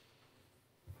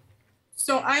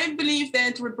 So I believe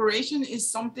that reparation is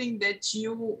something that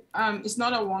you, it's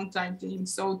not a one-time thing.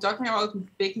 So talking about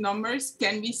big numbers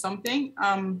can be something,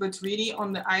 but really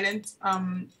on the island,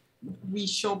 we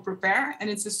should prepare, and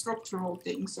it's a structural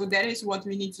thing. So that is what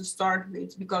we need to start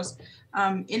with, because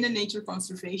in the nature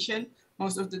conservation,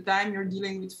 most of the time you're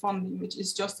dealing with funding, which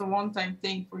is just a one-time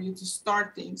thing for you to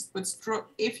start things. But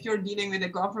if you're dealing with a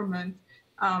government,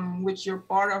 which you're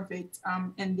part of it,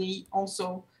 and they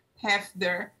also have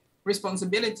their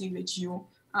responsibility with you,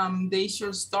 they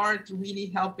should start really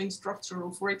helping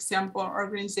structural. For example, our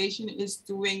organization is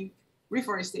doing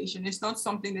reforestation. It's not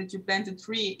something that you plant a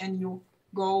tree and you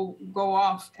go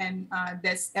off and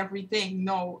that's everything.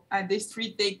 No, this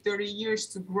tree takes 30 years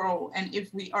to grow. And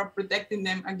if we are protecting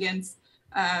them against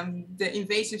the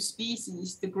invasive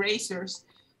species, the grazers,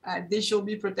 they should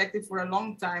be protected for a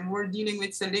long time. We're dealing with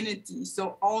salinity.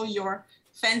 So all your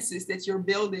fences that you're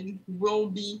building will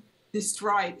be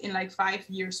destroyed in like 5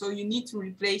 years. So you need to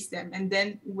replace them. And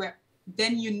then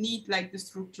you need like the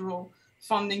structural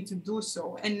funding to do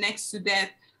so. And next to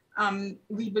that,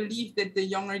 we believe that the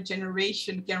younger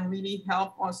generation can really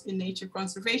help us in nature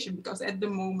conservation, because at the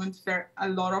moment a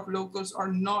lot of locals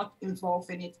are not involved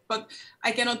in it. But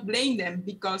I cannot blame them,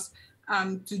 because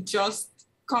to just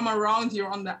come around here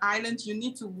on the island, you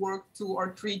need to work 2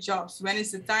 or 3 jobs. When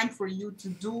is the time for you to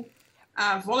do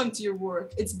volunteer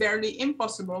work? It's barely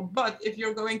impossible. But if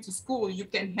you're going to school, you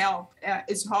can help.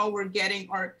 It's how we're getting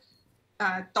our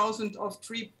thousands of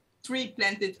tree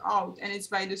planted out, and it's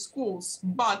by the schools.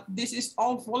 But this is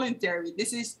all voluntary.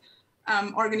 This is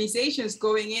organizations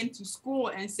going into school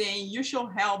and saying you should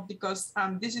help because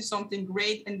this is something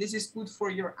great and this is good for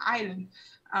your island.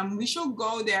 We should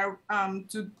go there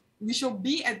we should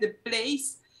be at the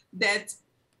place that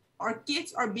our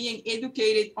kids are being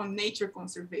educated on nature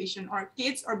conservation. Our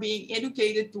kids are being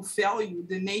educated to value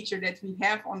the nature that we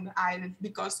have on the island,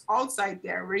 because outside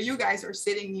there, where you guys are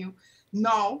sitting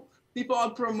now, people are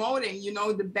promoting,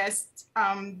 the best,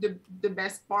 the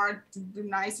best part, the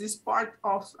nicest part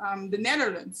of the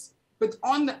Netherlands. But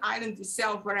on the island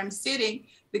itself, where I'm sitting,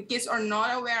 the kids are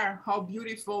not aware how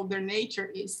beautiful their nature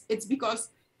is. It's because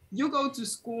you go to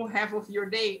school half of your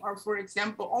day, or for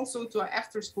example, also to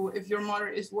after school if your mother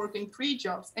is working 3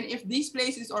 jobs. And if these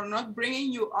places are not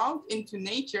bringing you out into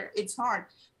nature, it's hard.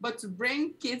 But to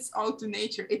bring kids out to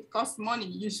nature, it costs money.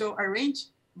 You should arrange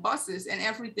buses and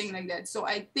everything like that. So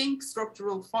I think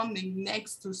structural funding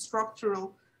next to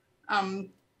structural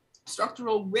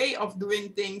way of doing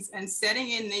things and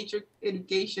setting in nature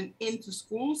education into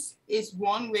schools is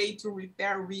one way to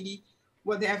repair really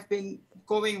what have been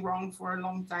going wrong for a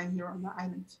long time here on the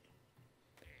island.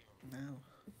 Wow.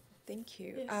 Thank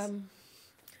you. Yes.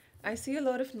 I see a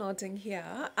lot of nodding here.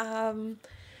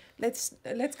 Let's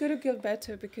go to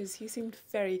Gilberto because he seemed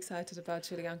very excited about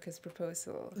Julianka's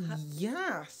proposal.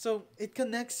 Yeah, so it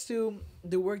connects to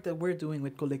the work that we're doing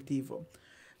with Colectivo.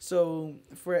 So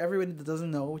for everyone that doesn't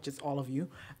know, which is all of you,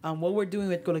 what we're doing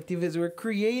with Colectivo is we're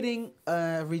creating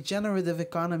a regenerative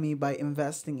economy by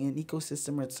investing in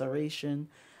ecosystem restoration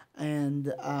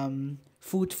and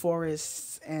food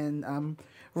forests and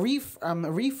reef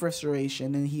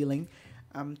restoration and healing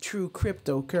through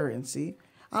cryptocurrency.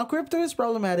 Crypto is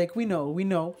problematic, we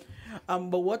know.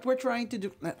 But what we're trying to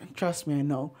do, trust me, I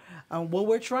know. What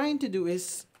we're trying to do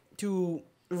is to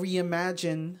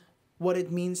reimagine what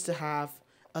it means to have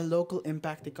a local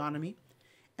impact economy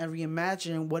and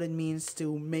reimagine what it means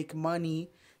to make money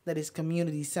that is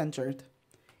community centered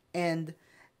and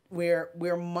where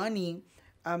money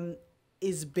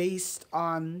is based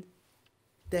on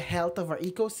the health of our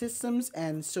ecosystems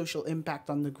and social impact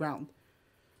on the ground.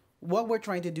 What we're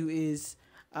trying to do is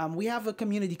we have a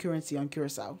community currency on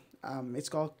Curaçao. It's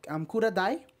called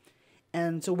Kuradai,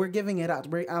 and so we're giving it out.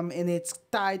 And it's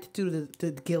tied to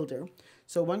the guilder.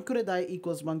 So 1 Kuradai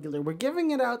equals 1 guilder. We're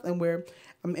giving it out, and we're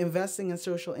investing in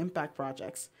social impact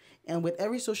projects. And with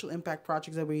every social impact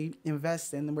project that we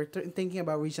invest in, we're thinking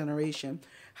about regeneration.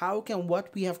 How can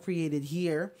what we have created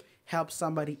here help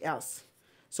somebody else?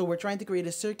 So we're trying to create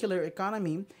a circular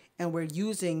economy, and we're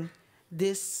using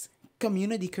this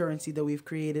community currency that we've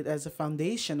created as a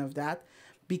foundation of that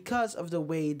because of the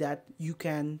way that you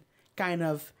can kind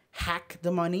of hack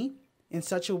the money in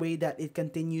such a way that it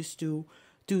continues to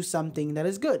do something that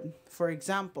is good. For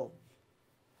example,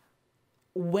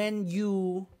 when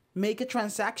you make a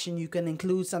transaction, you can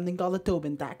include something called a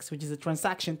Tobin tax, which is a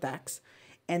transaction tax.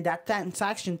 And that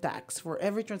transaction tax, for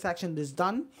every transaction that is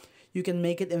done, you can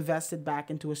make it invested back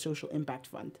into a social impact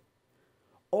fund.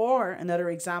 Or another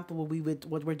example will be with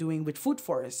what we're doing with food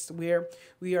forests, where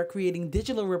we are creating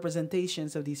digital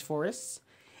representations of these forests.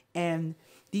 And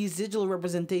these digital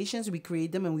representations, we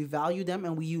create them and we value them,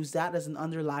 and we use that as an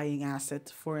underlying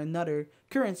asset for another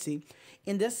currency.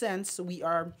 In this sense, we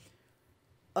are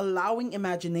allowing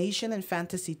imagination and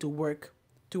fantasy to work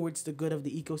towards the good of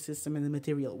the ecosystem and the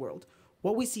material world.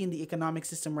 What we see in the economic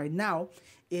system right now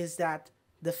is that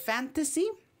the fantasy,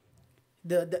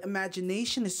 the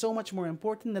imagination is so much more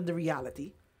important than the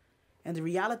reality. And the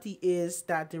reality is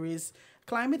that there is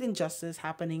climate injustice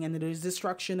happening and there is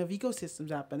destruction of ecosystems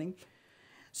happening.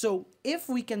 So if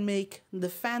we can make the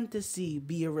fantasy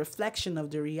be a reflection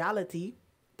of the reality,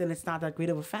 then it's not that great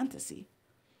of a fantasy.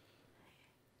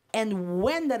 And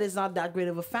when that is not that great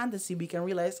of a fantasy, we can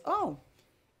realize, oh,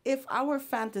 if our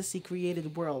fantasy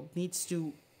created world needs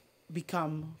to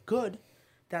become good,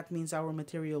 that means our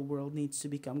material world needs to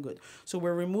become good. So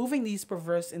we're removing these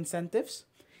perverse incentives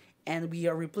and we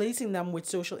are replacing them with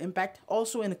social impact,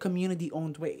 also in a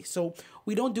community-owned way. So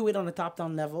we don't do it on a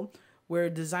top-down level. We're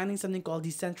designing something called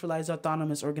decentralized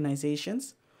autonomous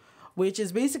organizations, which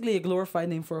is basically a glorified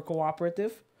name for a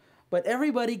cooperative. But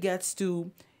everybody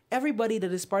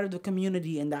that is part of the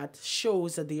community and that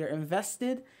shows that they are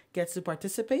invested gets to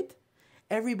participate.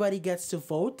 Everybody gets to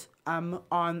vote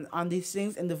on these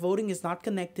things, and the voting is not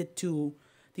connected to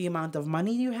the amount of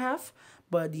money you have,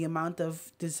 but the amount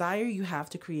of desire you have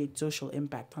to create social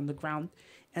impact on the ground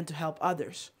and to help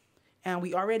others. And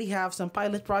we already have some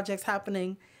pilot projects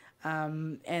happening,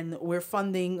 and we're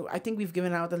funding. I think we've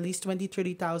given out at least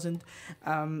 30,000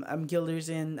 guilders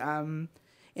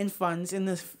in funds in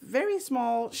this very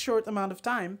small, short amount of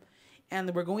time.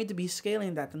 And we're going to be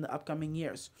scaling that in the upcoming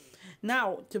years.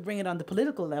 Now, to bring it on the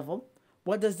political level,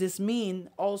 what does this mean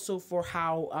also for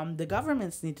how the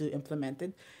governments need to implement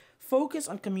it? Focus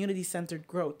on community-centered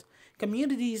growth.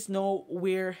 Communities know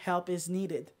where help is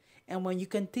needed. And when you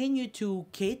continue to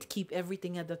keep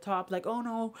everything at the top, like, oh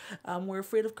no, we're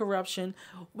afraid of corruption.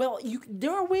 Well,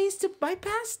 there are ways to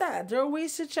bypass that. There are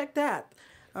ways to check that.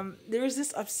 There is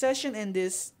this obsession and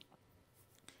this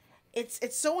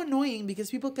it's so annoying because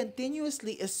people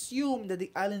continuously assume that the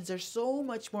islands are so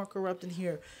much more corrupt than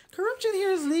here. Corruption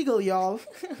here is legal, y'all.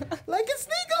 Like, it's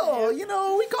legal. You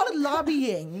know, we call it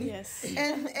lobbying. Yes.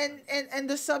 And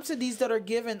the subsidies that are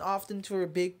given often to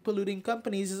big polluting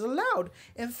companies is allowed.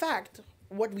 In fact,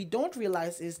 what we don't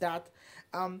realize is that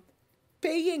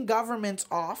paying governments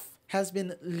off has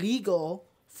been legal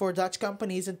for Dutch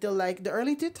companies until like the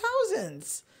early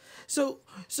 2000s. So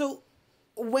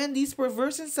when these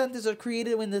perverse incentives are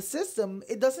created in the system,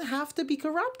 it doesn't have to be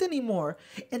corrupt anymore.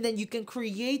 And then you can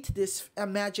create this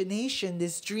imagination,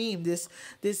 this dream, this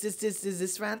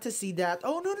fantasy that,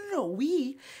 oh, no,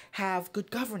 we have good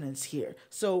governance here.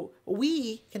 So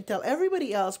we can tell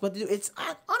everybody else what to do. It's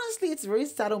honestly, it's very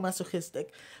sadomasochistic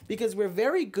because we're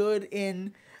very good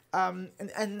in,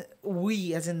 and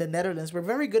we, as in the Netherlands, we're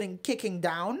very good in kicking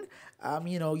down.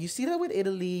 You know, you see that with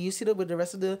Italy, you see that with the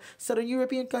rest of the Southern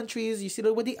European countries, you see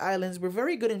that with the islands. We're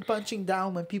very good in punching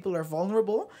down when people are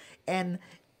vulnerable and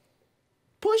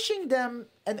pushing them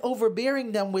and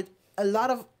overbearing them with a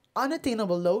lot of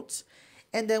unattainable loads.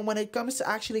 And then when it comes to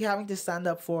actually having to stand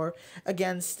up for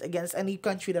against any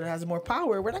country that has more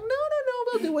power, we're like, no,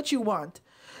 we'll do what you want.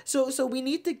 So we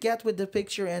need to get with the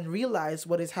picture and realize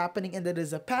what is happening, and that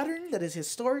is a pattern that is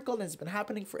historical and it's been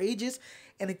happening for ages,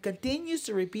 and it continues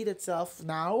to repeat itself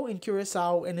now in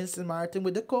Curaçao and in St. Maarten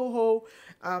with the coho.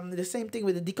 The same thing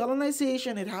with the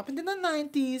decolonization. It happened in the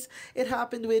 90s. It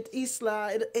happened with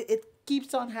Isla. It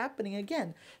keeps on happening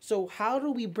again. So how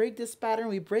do we break this pattern?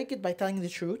 We break it by telling the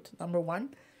truth, number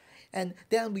one. And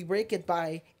then we break it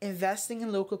by investing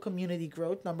in local community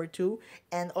growth, number two.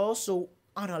 And also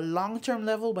on a long-term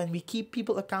level, when we keep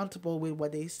people accountable with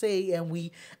what they say and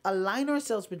we align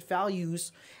ourselves with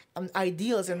values and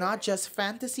ideals, and not just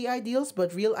fantasy ideals,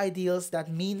 but real ideals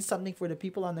that mean something for the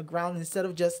people on the ground, instead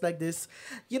of just like this,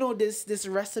 you know, this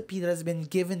recipe that has been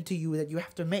given to you that you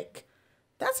have to make.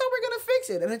 That's how we're going to fix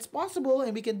it. And it's possible,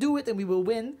 and we can do it, and we will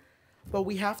win. But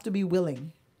we have to be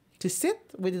willing to sit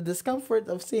with the discomfort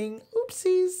of saying,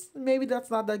 oopsies, maybe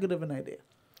that's not that good of an idea.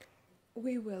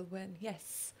 We will win,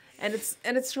 yes. And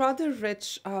it's rather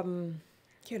rich,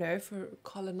 you know, for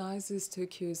colonizers to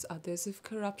accuse others of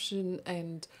corruption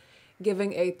and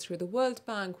giving aid through the World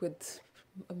Bank with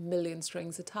a million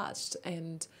strings attached,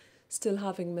 and still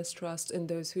having mistrust in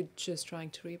those who are just trying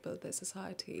to rebuild their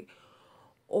society.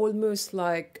 Almost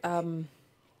like they're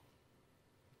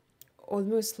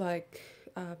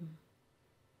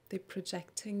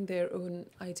projecting their own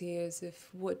ideas of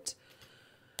what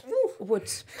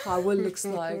power looks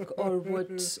like, or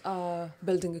what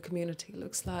building a community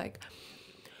looks like.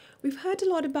 We've heard a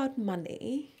lot about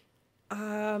money.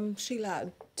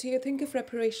 Sheila, do you think of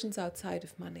reparations outside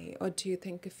of money, or do you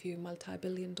think a few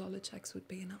multi-billion-dollar checks would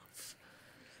be enough?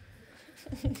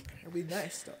 It'd be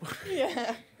nice, though.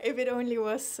 Yeah, if it only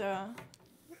was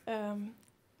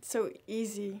so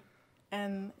easy,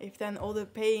 and if then all the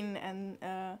pain and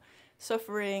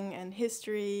suffering and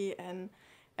history and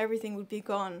everything would be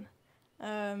gone.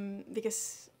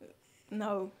 Because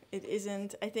no, it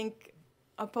isn't. I think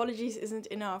apologies isn't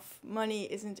enough.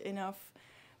 Money isn't enough.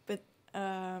 But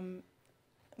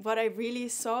what I really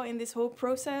saw in this whole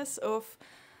process of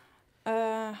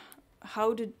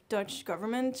how the Dutch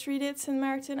government treated St.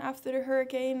 Maarten after the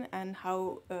hurricane, and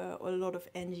how a lot of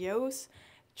NGOs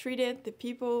treated the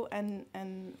people and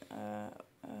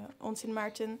on St.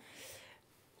 Maarten,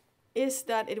 is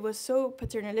that it was so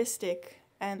paternalistic,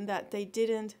 and that they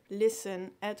didn't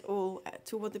listen at all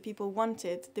to what the people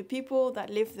wanted. The people that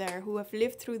live there, who have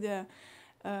lived through the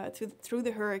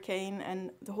hurricane and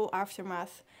the whole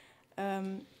aftermath,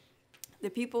 the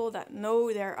people that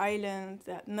know their island,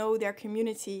 that know their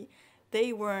community,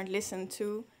 they weren't listened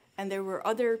to, and there were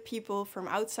other people from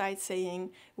outside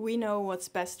saying, we know what's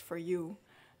best for you,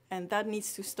 and that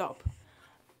needs to stop.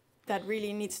 That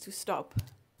really needs to stop.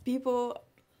 People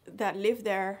that live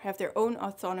there have their own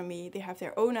autonomy, they have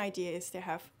their own ideas,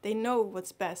 they know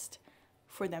what's best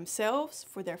for themselves,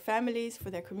 for their families, for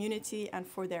their community, and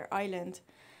for their island.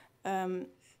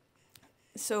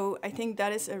 So I think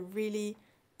that is a really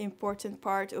important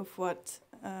part of what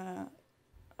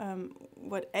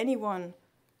anyone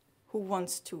who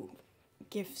wants to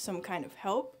give some kind of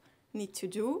help need to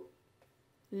do.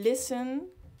 Listen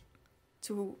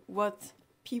to what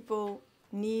people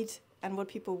need and what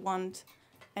people want,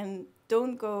 and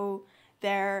don't go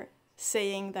there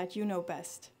saying that you know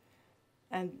best.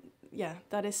 And yeah,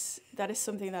 that is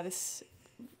something that is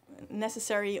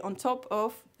necessary on top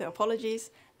of the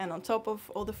apologies, and on top of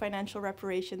all the financial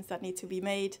reparations that need to be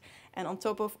made, and on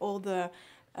top of all the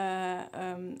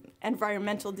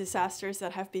environmental disasters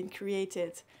that have been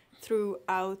created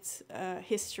throughout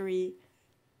history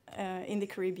in the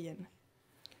Caribbean.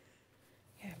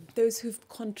 Yeah, those who've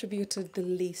contributed the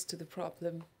least to the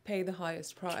problem pay the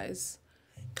highest price,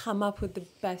 come up with the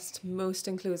best, most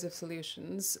inclusive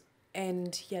solutions,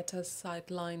 and yet are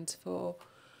sidelined for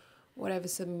whatever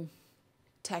some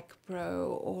tech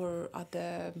bro or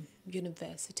other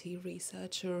university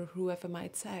researcher or whoever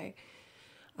might say.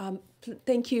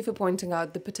 Thank you for pointing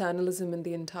out the paternalism in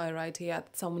the entire idea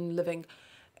that someone living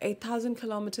 8,000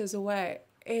 kilometers away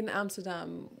in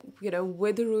Amsterdam,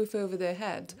 with a roof over their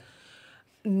head,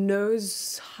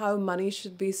 knows how money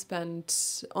should be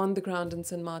spent on the ground in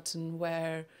St. Maarten,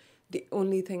 where the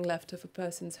only thing left of a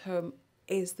person's home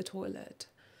is the toilet.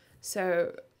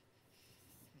 So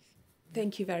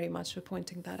thank you very much for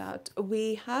pointing that out.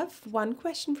 We have one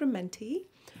question from Menti,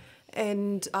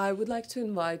 and I would like to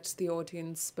invite the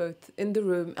audience, both in the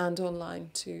room and online,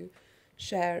 to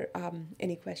share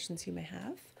any questions you may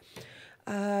have.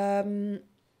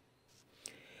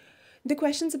 The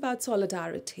question's about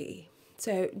solidarity.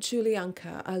 So,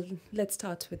 Julianka, let's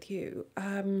start with you.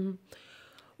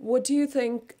 What do you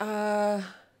think the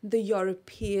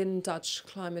European Dutch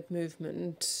climate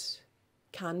movement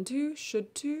can do,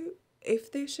 should do,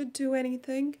 if they should do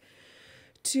anything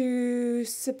to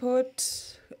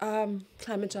support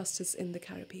climate justice in the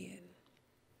Caribbean?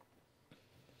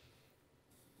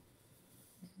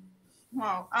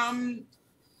 Wow.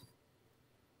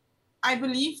 I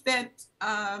believe that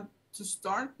to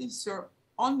start is to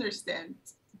understand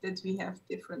that we have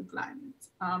different climates.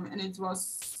 And it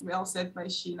was well said by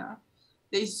Sheila.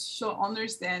 They should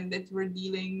understand that we're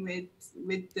dealing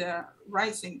with the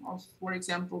rising of, for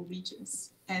example,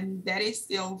 beaches. And that is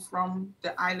still from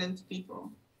the island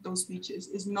people, those beaches.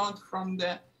 It's not from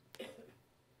the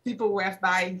people who have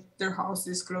buy their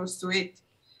houses close to it.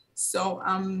 So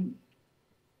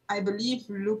I believe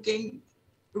looking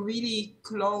really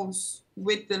close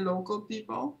with the local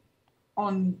people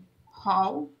on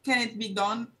how can it be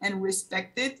done and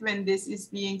respected when this is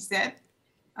being said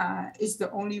is the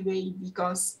only way,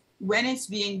 because when it's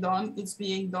being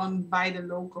done by the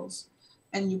locals,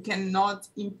 and you cannot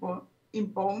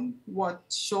impose what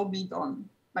should be done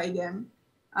by them.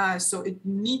 So it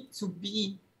needs to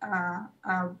be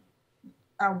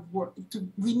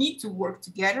we need to work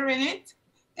together in it,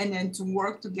 and then to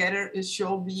work together it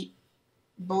should be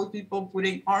both people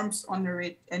putting arms under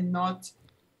it and not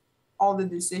all the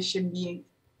decision being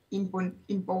imposed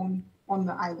on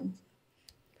the island.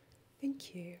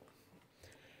 Thank you.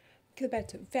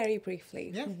 Gilberto, very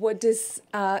briefly, Yeah. what does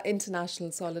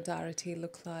international solidarity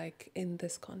look like in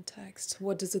this context?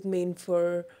 What does it mean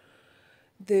for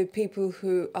the people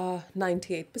who are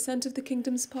 98% of the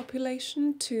kingdom's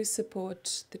population to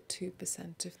support the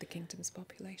 2% of the kingdom's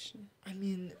population? I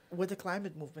mean, what the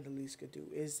climate movement at least could do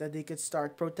is that they could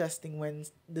start protesting when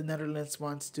the Netherlands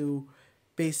wants to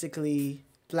basically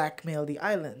blackmail the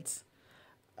islands.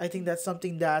 I think that's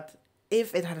something that,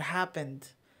 if it had happened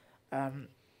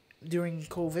during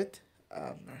COVID,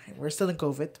 we're still in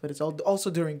COVID, but it's also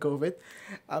during COVID,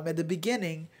 at the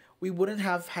beginning, we wouldn't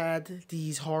have had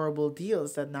these horrible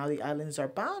deals that now the islands are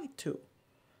bound to.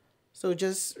 So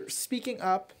just speaking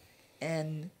up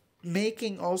and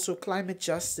making also climate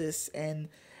justice and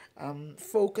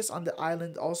focus on the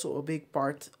island also a big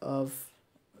part of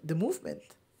the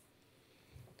movement.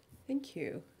 Thank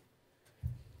you.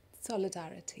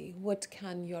 Solidarity. What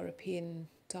can European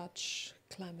Dutch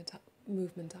climate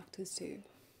movement actors do?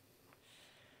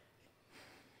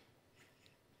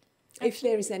 If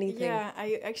there is anything. Yeah,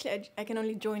 I can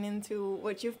only join into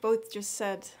what you've both just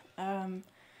said. You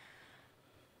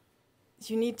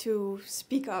need to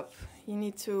speak up. You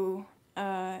need to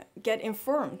get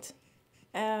informed,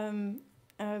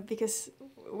 because,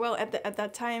 well, at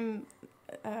that time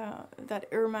that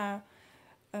Irma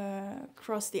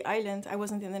crossed the island, I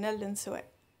wasn't in the Netherlands, so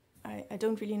I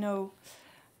don't really know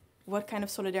what kind of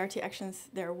solidarity actions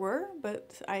there were,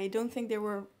 but I don't think there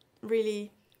were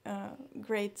really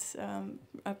great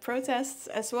protests,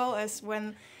 as well as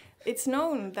when it's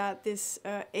known that this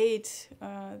aid,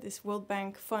 this World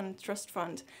Bank trust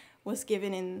fund, was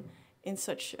given in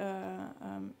such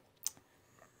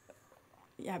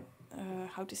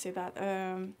how to say that,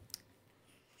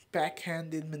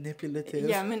 backhanded, manipulative.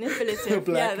 Yeah, manipulative.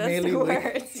 Yeah, that's the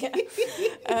word.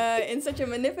 Yeah. In such a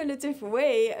manipulative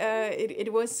way,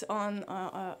 it was on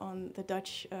the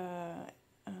Dutch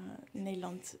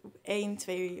Nederland 1,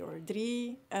 2 or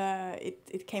 3.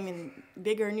 It came in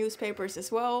bigger newspapers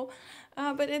as well,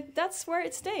 but that's where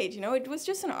it stayed. It was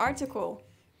just an article.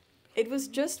 It was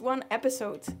just one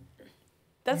episode.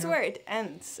 That's where it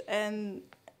ends, and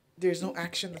there's no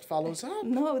action that follows up.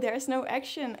 No, there's no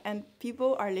action, and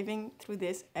people are living through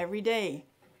this every day.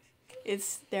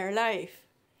 It's their life.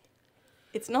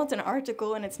 It's not an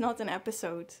article and it's not an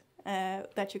episode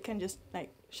that you can just like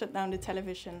shut down the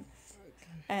television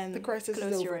and The crisis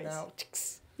close is your over eyes. now.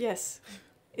 Yes,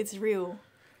 it's real.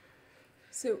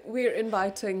 So we're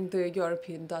inviting the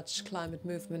European Dutch climate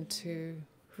movement to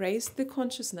raise the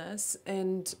consciousness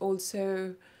and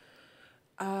also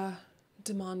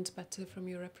demand better from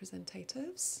your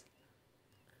representatives.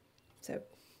 So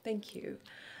thank you.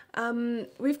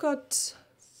 We've got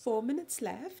 4 minutes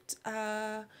left.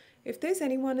 If there's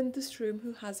anyone in this room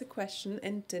who has a question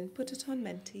and didn't put it on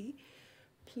Menti,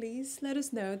 please let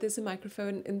us know. There's a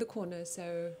microphone in the corner,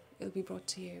 so it'll be brought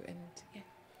to you. And yeah.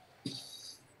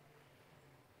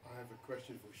 I have a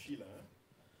question for Sheila.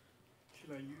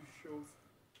 Sheila, you showed...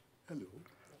 Hello.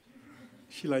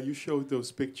 Sheila, you showed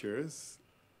those pictures.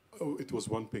 Oh, it was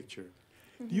one picture.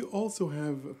 Mm-hmm. You also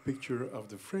have a picture of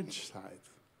the French side.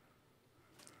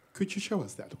 Could you show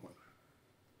us that one?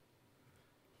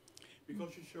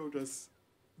 Because you showed us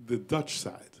the Dutch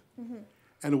side. Mm-hmm.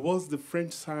 And was the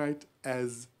French side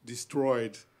as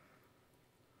destroyed?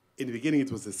 In the beginning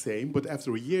it was the same, but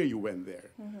after a year you went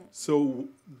there. Mm-hmm. So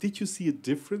did you see a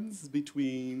difference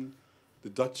between the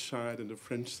Dutch side and the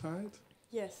French side?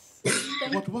 Yes.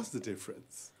 What was the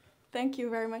difference? Thank you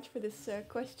very much for this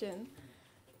question.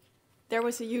 There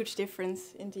was a huge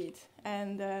difference indeed.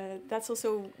 And that's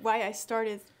also why I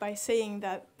started by saying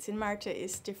that Sint Maarten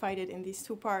is divided in these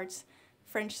two parts,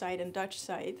 French side and Dutch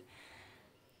side.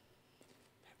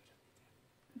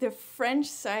 The French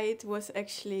side was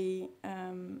actually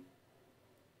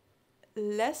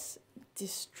less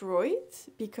destroyed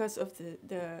because of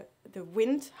the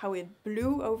wind, how it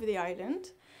blew over the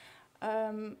island.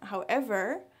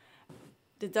 However,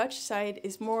 the Dutch side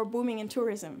is more booming in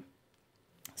tourism.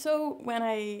 So when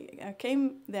I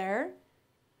came there,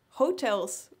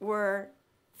 hotels were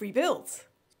rebuilt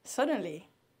suddenly.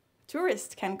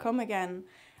 Tourists can come again.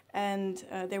 And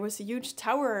there was a huge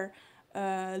tower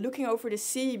looking over the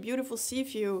sea, beautiful sea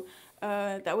view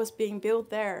that was being built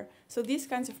there. So these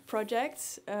kinds of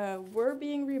projects were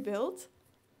being rebuilt,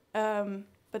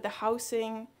 but the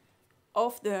housing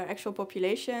of the actual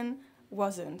population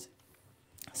wasn't.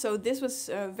 So this was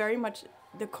very much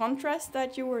the contrast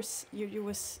that you were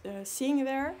seeing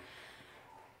there.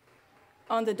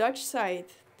 On the Dutch side,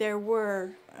 there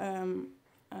was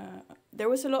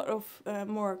a lot of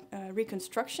more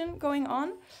reconstruction going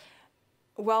on,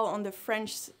 while on the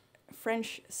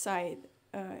French side,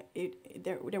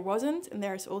 there wasn't, and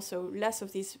there's also less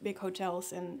of these big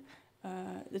hotels, and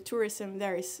the tourism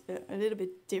there is a little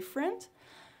bit different.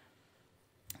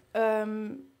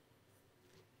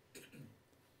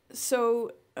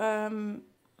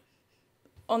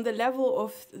 On the level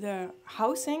of the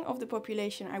housing of the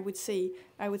population, I would say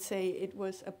it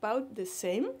was about the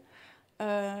same,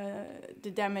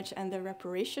 the damage and the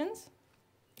reparations.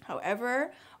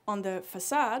 However, on the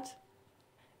facade,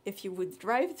 if you would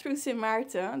drive through Sint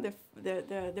Maarten,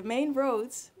 the main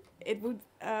roads, it would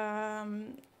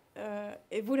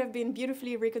have been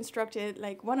beautifully reconstructed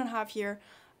like 1.5 years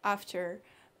after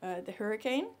the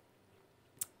hurricane.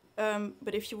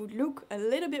 But if you would look a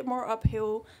little bit more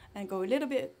uphill and go a little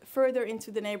bit further into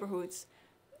the neighborhoods,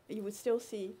 you would still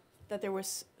see that there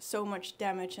was so much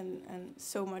damage and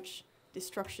so much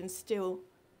destruction still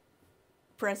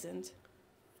present.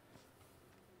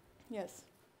 Yes,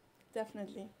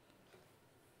 definitely.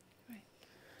 Right.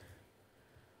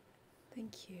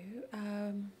 Thank you.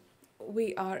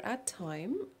 We are at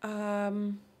time.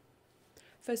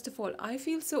 First of all, I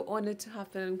feel so honored to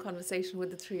have been in conversation with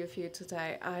the three of you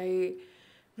today. I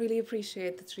really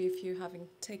appreciate the three of you having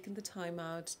taken the time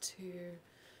out to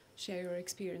share your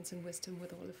experience and wisdom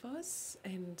with all of us.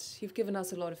 And you've given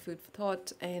us a lot of food for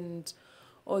thought and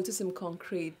also some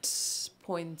concrete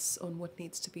points on what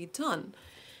needs to be done.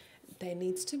 There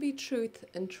needs to be truth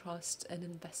and trust and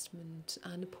investment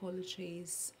and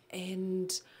apologies,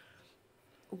 and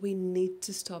we need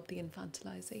to stop the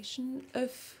infantilization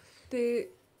of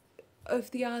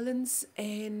the islands,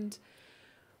 and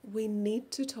we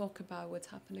need to talk about what's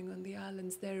happening on the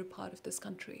islands. They're a part of this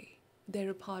country.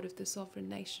 They're a part of the sovereign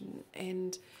nation,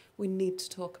 and we need to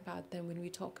talk about them when we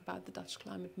talk about the Dutch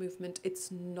climate movement.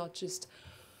 It's not just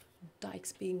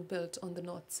dikes being built on the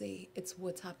North Sea. It's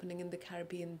what's happening in the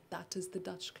Caribbean. That is the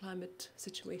Dutch climate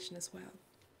situation as well.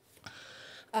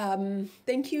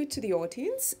 Thank you to the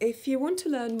audience. If you want to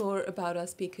learn more about our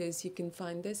speakers, you can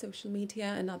find their social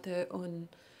media and other on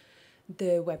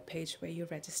the webpage where you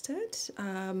registered.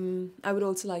 I would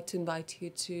also like to invite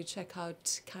you to check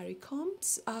out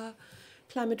CARICOM's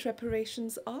Climate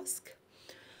Reparations Ask.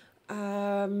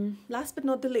 Last but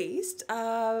not the least,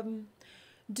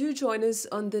 Do join us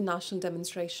on the national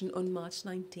demonstration on March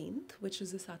 19th, which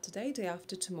is a Saturday, day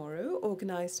after tomorrow,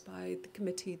 organised by the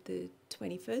committee the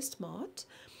 21st March.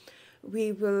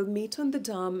 We will meet on the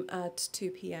Dam at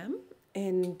 2 p.m.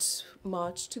 and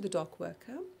march to the dock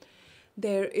worker.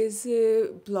 There is a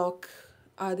block,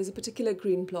 there's a particular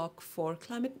green block for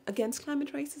against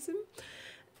climate racism,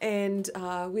 and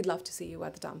we'd love to see you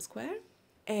at the Dam Square.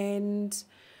 And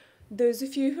those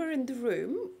of you who are in the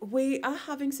room, we are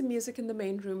having some music in the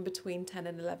main room between 10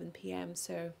 and 11 p.m,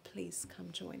 so please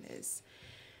come join us.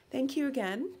 Thank you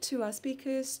again to our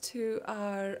speakers, to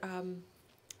our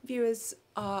viewers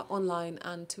online,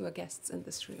 and to our guests in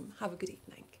this room. Have a good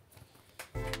evening.